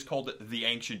 If he had just called it the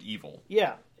Ancient Evil.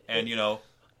 Yeah. And,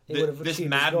 this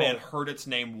madman heard its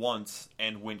name once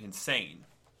and went insane.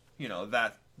 You know,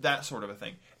 that sort of a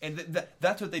thing. And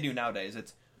that's what they do nowadays.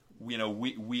 It's,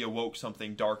 we awoke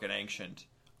something dark and ancient.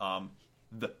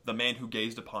 The man who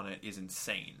gazed upon it is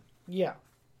insane. Yeah.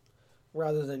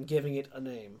 Rather than giving it a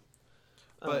name.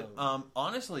 But,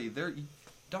 honestly,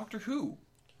 Doctor Who,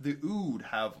 the Ood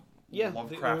have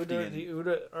Lovecraftian. The Ood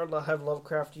have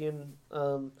Lovecraftian.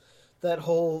 That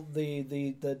whole the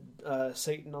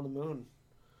Satan on the moon,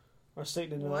 or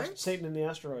Satan in the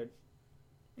asteroid.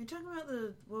 Are you talking about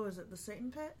the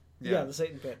Satan pit? Yeah, the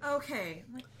Satan pit. Okay,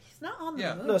 it's not on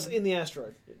the moon. No, it's in the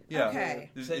asteroid. Yeah,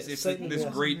 okay. It's this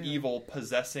great evil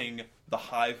possessing the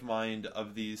hive mind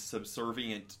of these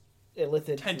subservient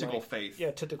illithid tentacle face.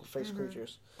 Yeah, tentacle face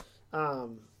creatures.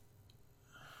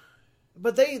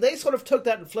 But they sort of took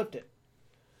that and flipped it,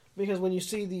 because when you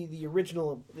see the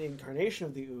original incarnation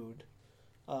of the Ood,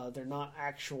 they're not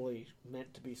actually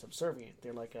meant to be subservient.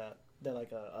 They're like a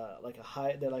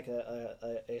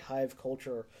hive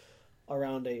culture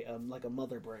around a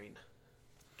mother brain.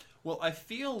 Well, I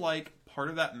feel like part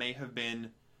of that may have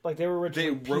been like they were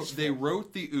originally they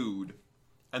wrote the Ood,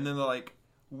 and then they're like,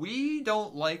 we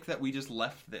don't like that we just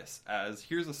left this as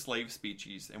here's a slave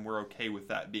species, and we're okay with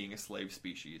that being a slave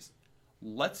species.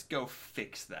 Let's go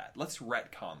fix that. Let's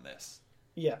retcon this.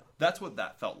 Yeah. That's what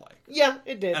that felt like. Yeah,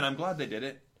 it did. And I'm glad they did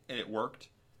it, and it worked.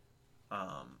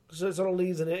 So it sort of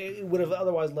leaves, and it would have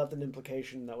otherwise left an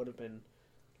implication that would have been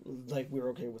like we were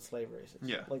okay with slave races.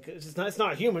 Yeah. Like it's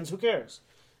not humans. Who cares?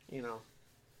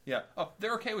 Yeah. Oh,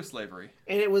 they're okay with slavery.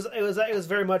 And it was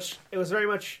very much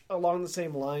along the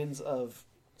same lines of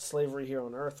slavery here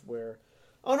on Earth, where,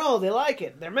 oh no, they like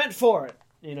it. They're meant for it.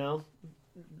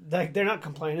 Like they're not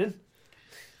complaining.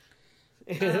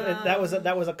 That was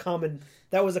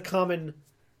a common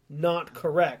not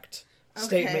correct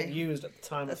statement used at the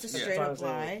time. That's a straight up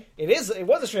lie. It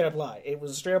was a straight up lie. It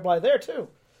was a straight up lie there too.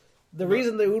 The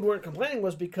reason the Ood weren't complaining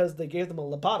was because they gave them a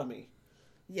lobotomy.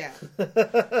 Yeah.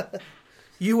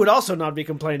 You would also not be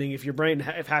complaining if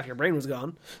half your brain was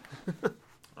gone.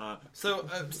 So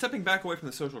stepping back away from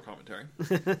the social commentary.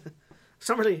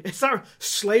 It's not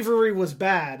slavery was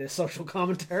bad as social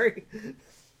commentary.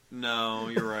 No,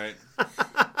 you're right.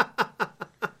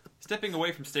 Stepping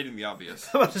away from stating the obvious.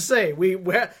 I was about to say,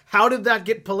 how did that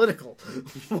get political?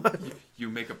 You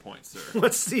make a point, sir.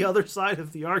 What's the other side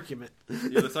of the argument?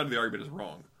 The other side of the argument is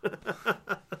wrong.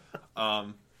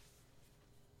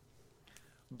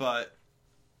 But,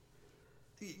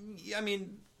 I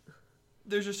mean,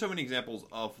 there's just so many examples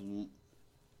of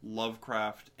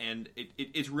Lovecraft, and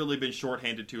it's really been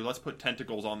shorthanded to, let's put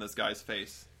tentacles on this guy's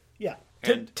face. Yeah,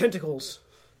 tentacles.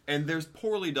 And there's a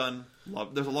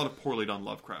lot of poorly done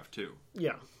Lovecraft, too.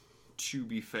 Yeah. To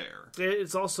be fair.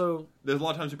 It's also... There's a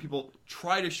lot of times where people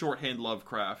try to shorthand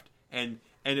Lovecraft and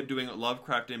end up doing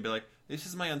Lovecraft and be like, this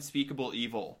is my unspeakable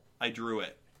evil. I drew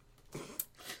it.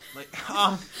 Like,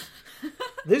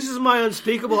 This is my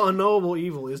unspeakable, unknowable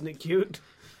evil. Isn't it cute?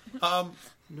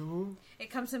 No. It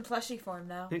comes in plushy form,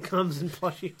 though. It comes in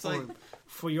plushy form.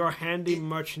 For your handy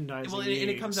merchandising and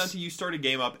it comes down to you start a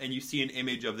game up and you see an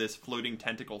image of this floating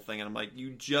tentacle thing and I'm like,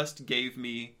 you just gave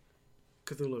me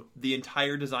Cthulhu. The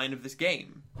entire design of this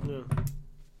game. Yeah.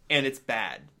 And it's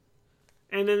bad.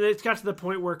 And then it's got to the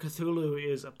point where Cthulhu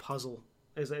is a puzzle.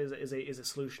 Is a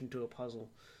solution to a puzzle.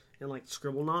 And like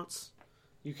Scribblenauts.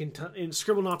 You can in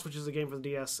Scribblenauts, which is a game for the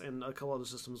DS and a couple other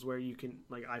systems where you can,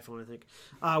 like iPhone, I think,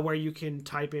 where you can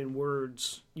type in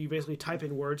words. You basically type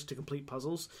in words to complete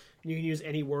puzzles. You can use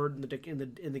any word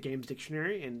in the game's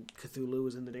dictionary, and Cthulhu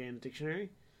is in the game's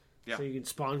dictionary. Yeah. So you can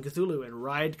spawn Cthulhu and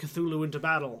ride Cthulhu into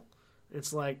battle.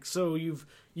 It's like, so you've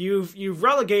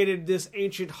relegated this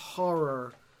ancient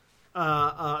horror,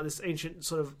 this ancient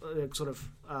sort of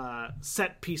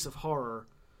set piece of horror,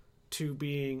 to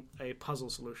being a puzzle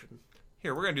solution.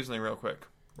 Here, we're going to do something real quick.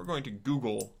 We're going to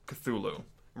Google Cthulhu. And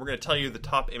we're going to tell you the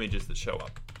top images that show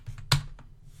up.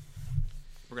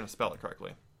 We're going to spell it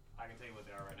correctly. I can tell you what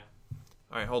they are right now.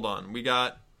 All right, hold on. We've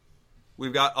got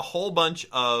a whole bunch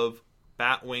of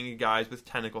Batwing guys with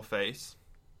tentacle face.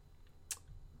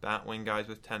 Batwing guys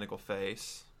with tentacle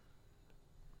face.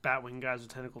 Batwing guys with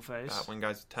tentacle Seems face.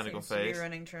 To be a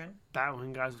running trend.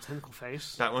 Batwing guys with tentacle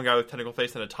face. Batwing guy with tentacle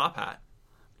face and a top hat.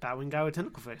 Batwing guy with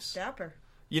tentacle face. Dapper.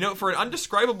 You know, for an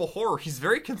undescribable horror, he's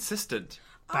very consistent.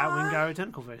 Batwing guy with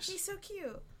tentacle face. He's so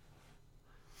cute.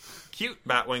 Cute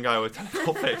Batwing guy with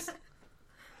tentacle face.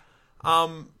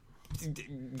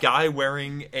 Guy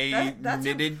wearing a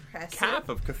knitted impressive. cap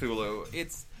of Cthulhu.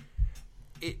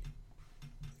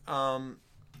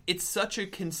 It's such a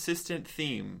consistent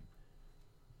theme.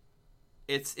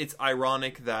 It's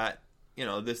ironic that, you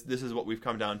know, this is what we've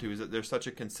come down to, is that there's such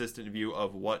a consistent view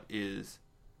of what is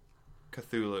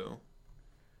Cthulhu.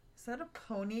 Is that a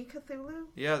pony Cthulhu?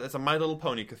 Yeah, that's a My Little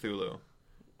Pony Cthulhu.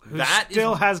 Who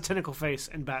still has a tentacle face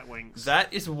and bat wings.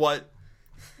 That is what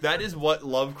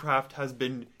Lovecraft has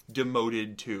been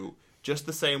demoted to. Just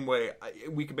the same way,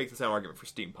 we could make the same argument for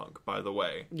steampunk, by the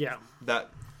way. Yeah.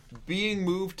 That being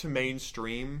moved to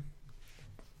mainstream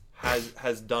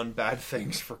has done bad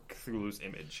things for Cthulhu's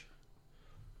image.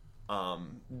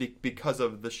 Because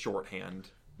of the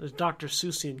shorthand. There's Dr.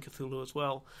 Seussian Cthulhu as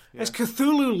well. Yeah. There's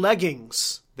Cthulhu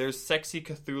leggings. There's sexy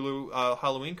Cthulhu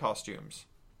Halloween costumes.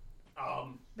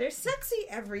 There's sexy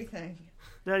everything.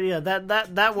 Yeah,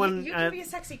 that one. You can be a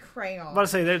sexy crayon. I'm about to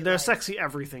say there's sexy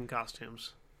everything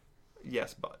costumes.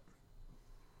 Yes, but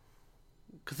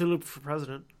Cthulhu for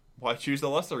president. Why choose the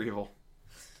lesser evil?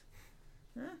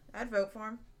 I'd vote for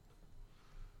him.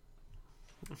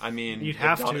 I mean, you'd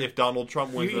have to. If Donald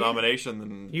Trump wins the nomination,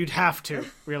 then you'd have to.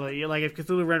 Really, like if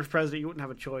Cthulhu ran for president, you wouldn't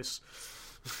have a choice.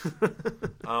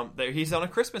 He's on a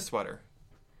Christmas sweater.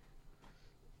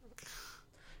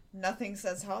 Nothing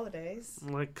says holidays.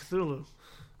 Like Cthulhu.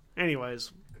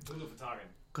 Anyways,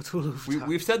 Cthulhu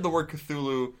We've said the word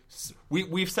Cthulhu.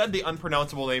 We've said the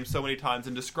unpronounceable name so many times,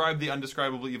 and described the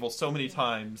undescribable evil so many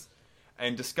times,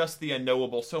 and discussed the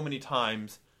unknowable so many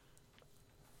times.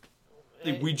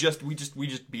 We just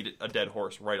beat a dead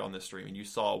horse right on this stream, and you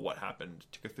saw what happened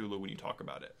to Cthulhu when you talk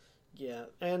about it. Yeah,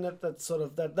 and that's sort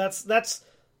of that's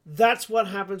that's what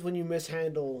happens when you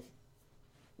mishandle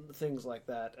things like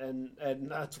that, and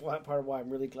that's part of why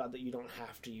I'm really glad that you don't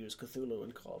have to use Cthulhu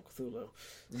in Call of Cthulhu.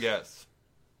 Yes.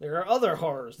 There are other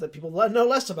horrors that people know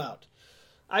less about.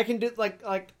 I can do like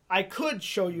I could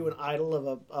show you an idol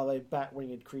of a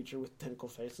bat-winged creature with tentacle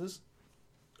faces,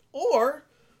 or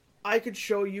I could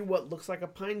show you what looks like a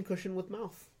pine cushion with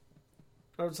mouth.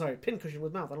 Oh, sorry, pin cushion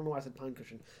with mouth. I don't know why I said pine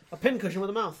cushion. A pin cushion with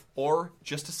a mouth. Or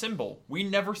just a symbol. We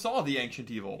never saw the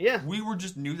ancient evil. Yeah. We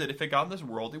just knew that if it got in this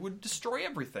world, it would destroy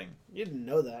everything. You didn't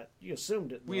know that. You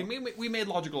assumed it. We made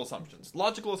logical assumptions.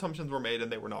 Logical assumptions were made,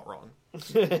 and they were not wrong.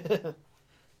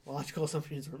 Logical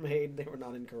assumptions were made. They were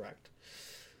not incorrect.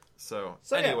 So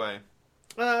anyway.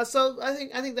 Yeah. So I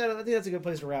think that's a good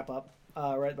place to wrap up.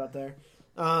 Right about there.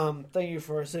 Thank you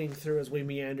for sitting through as we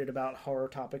meandered about horror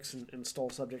topics and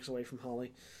stole subjects away from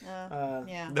Holly.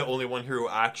 Yeah. The only one who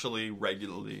actually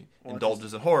regularly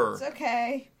indulges in horror. It's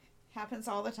okay. Happens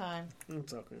all the time.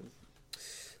 It's okay.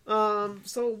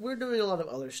 So we're doing a lot of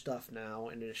other stuff now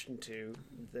in addition to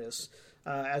this.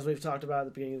 As we've talked about at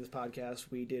the beginning of this podcast,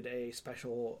 we did a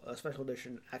special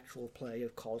edition actual play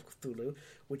of Call of Cthulhu,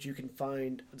 which you can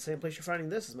find at the same place you're finding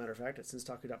this, as a matter of fact, at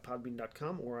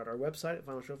sincetalker.podbean.com or at our website at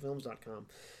finalshowfilms.com.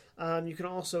 You can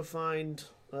also find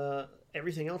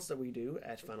everything else that we do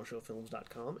at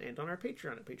finalshowfilms.com and on our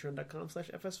Patreon at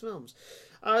patreon.com/fsfilms.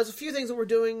 There's a few things that we're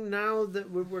doing now that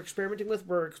we're experimenting with.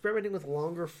 We're experimenting with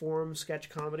longer form sketch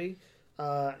comedy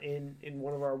in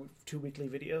one of our 2 weekly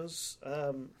videos.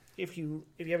 If you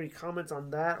have any comments on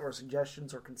that, or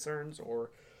suggestions, or concerns,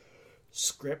 or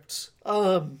scripts,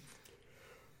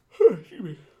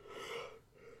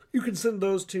 you can send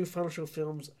those to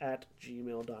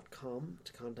finalshowfilms@gmail.com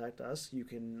to contact us. You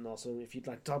can also, if you'd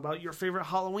like to talk about your favorite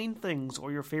Halloween things,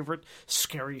 or your favorite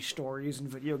scary stories in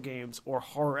video games, or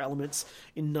horror elements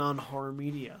in non-horror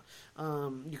media,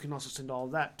 you can also send all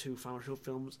of that to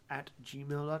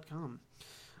finalshowfilms@gmail.com.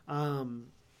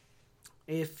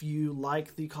 If you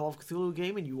like the Call of Cthulhu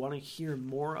game and you want to hear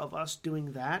more of us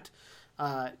doing that,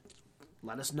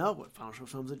 let us know at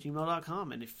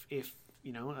finalshowfilms@gmail.com. And if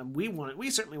you know, and we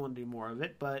certainly want to do more of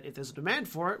it, but if there's a demand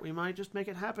for it, we might just make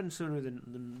it happen sooner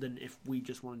than if we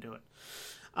just want to do it.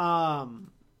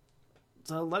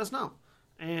 So let us know.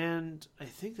 And I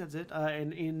think that's it.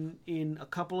 And in a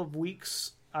couple of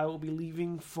weeks, I will be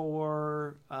leaving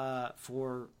for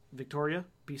Victoria,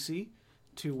 BC,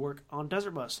 to work on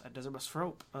Desert Bus at Desert Bus for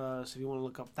Hope. So if you want to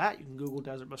look up that, you can Google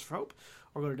Desert Bus for Hope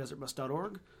or go to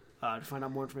desertbus.org to find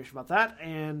out more information about that.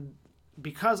 And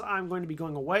because I'm going to be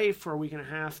going away for a week and a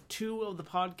half, 2 of the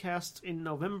podcasts in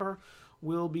November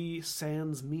will be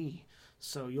sans me.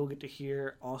 So you'll get to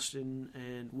hear Austin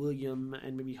and William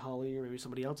and maybe Holly or maybe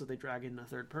somebody else if they drag in a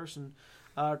third person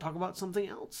talk about something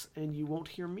else. And you won't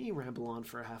hear me ramble on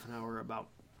for a half an hour about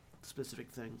specific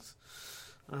things.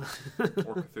 Or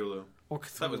Cthulhu.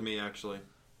 That was me, actually.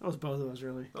 That was both of us,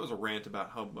 really. That was a rant about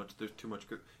how much there's too much.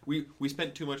 We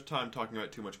spent too much time talking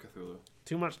about too much Cthulhu.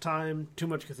 Too much time, too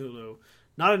much Cthulhu.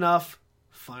 Not enough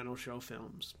Final Show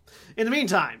Films. In the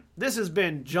meantime, this has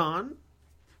been John,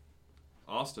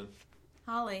 Austin,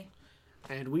 Holly,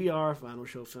 and we are Final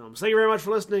Show Films. Thank you very much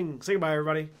for listening. Say goodbye,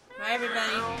 everybody. Bye,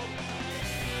 everybody.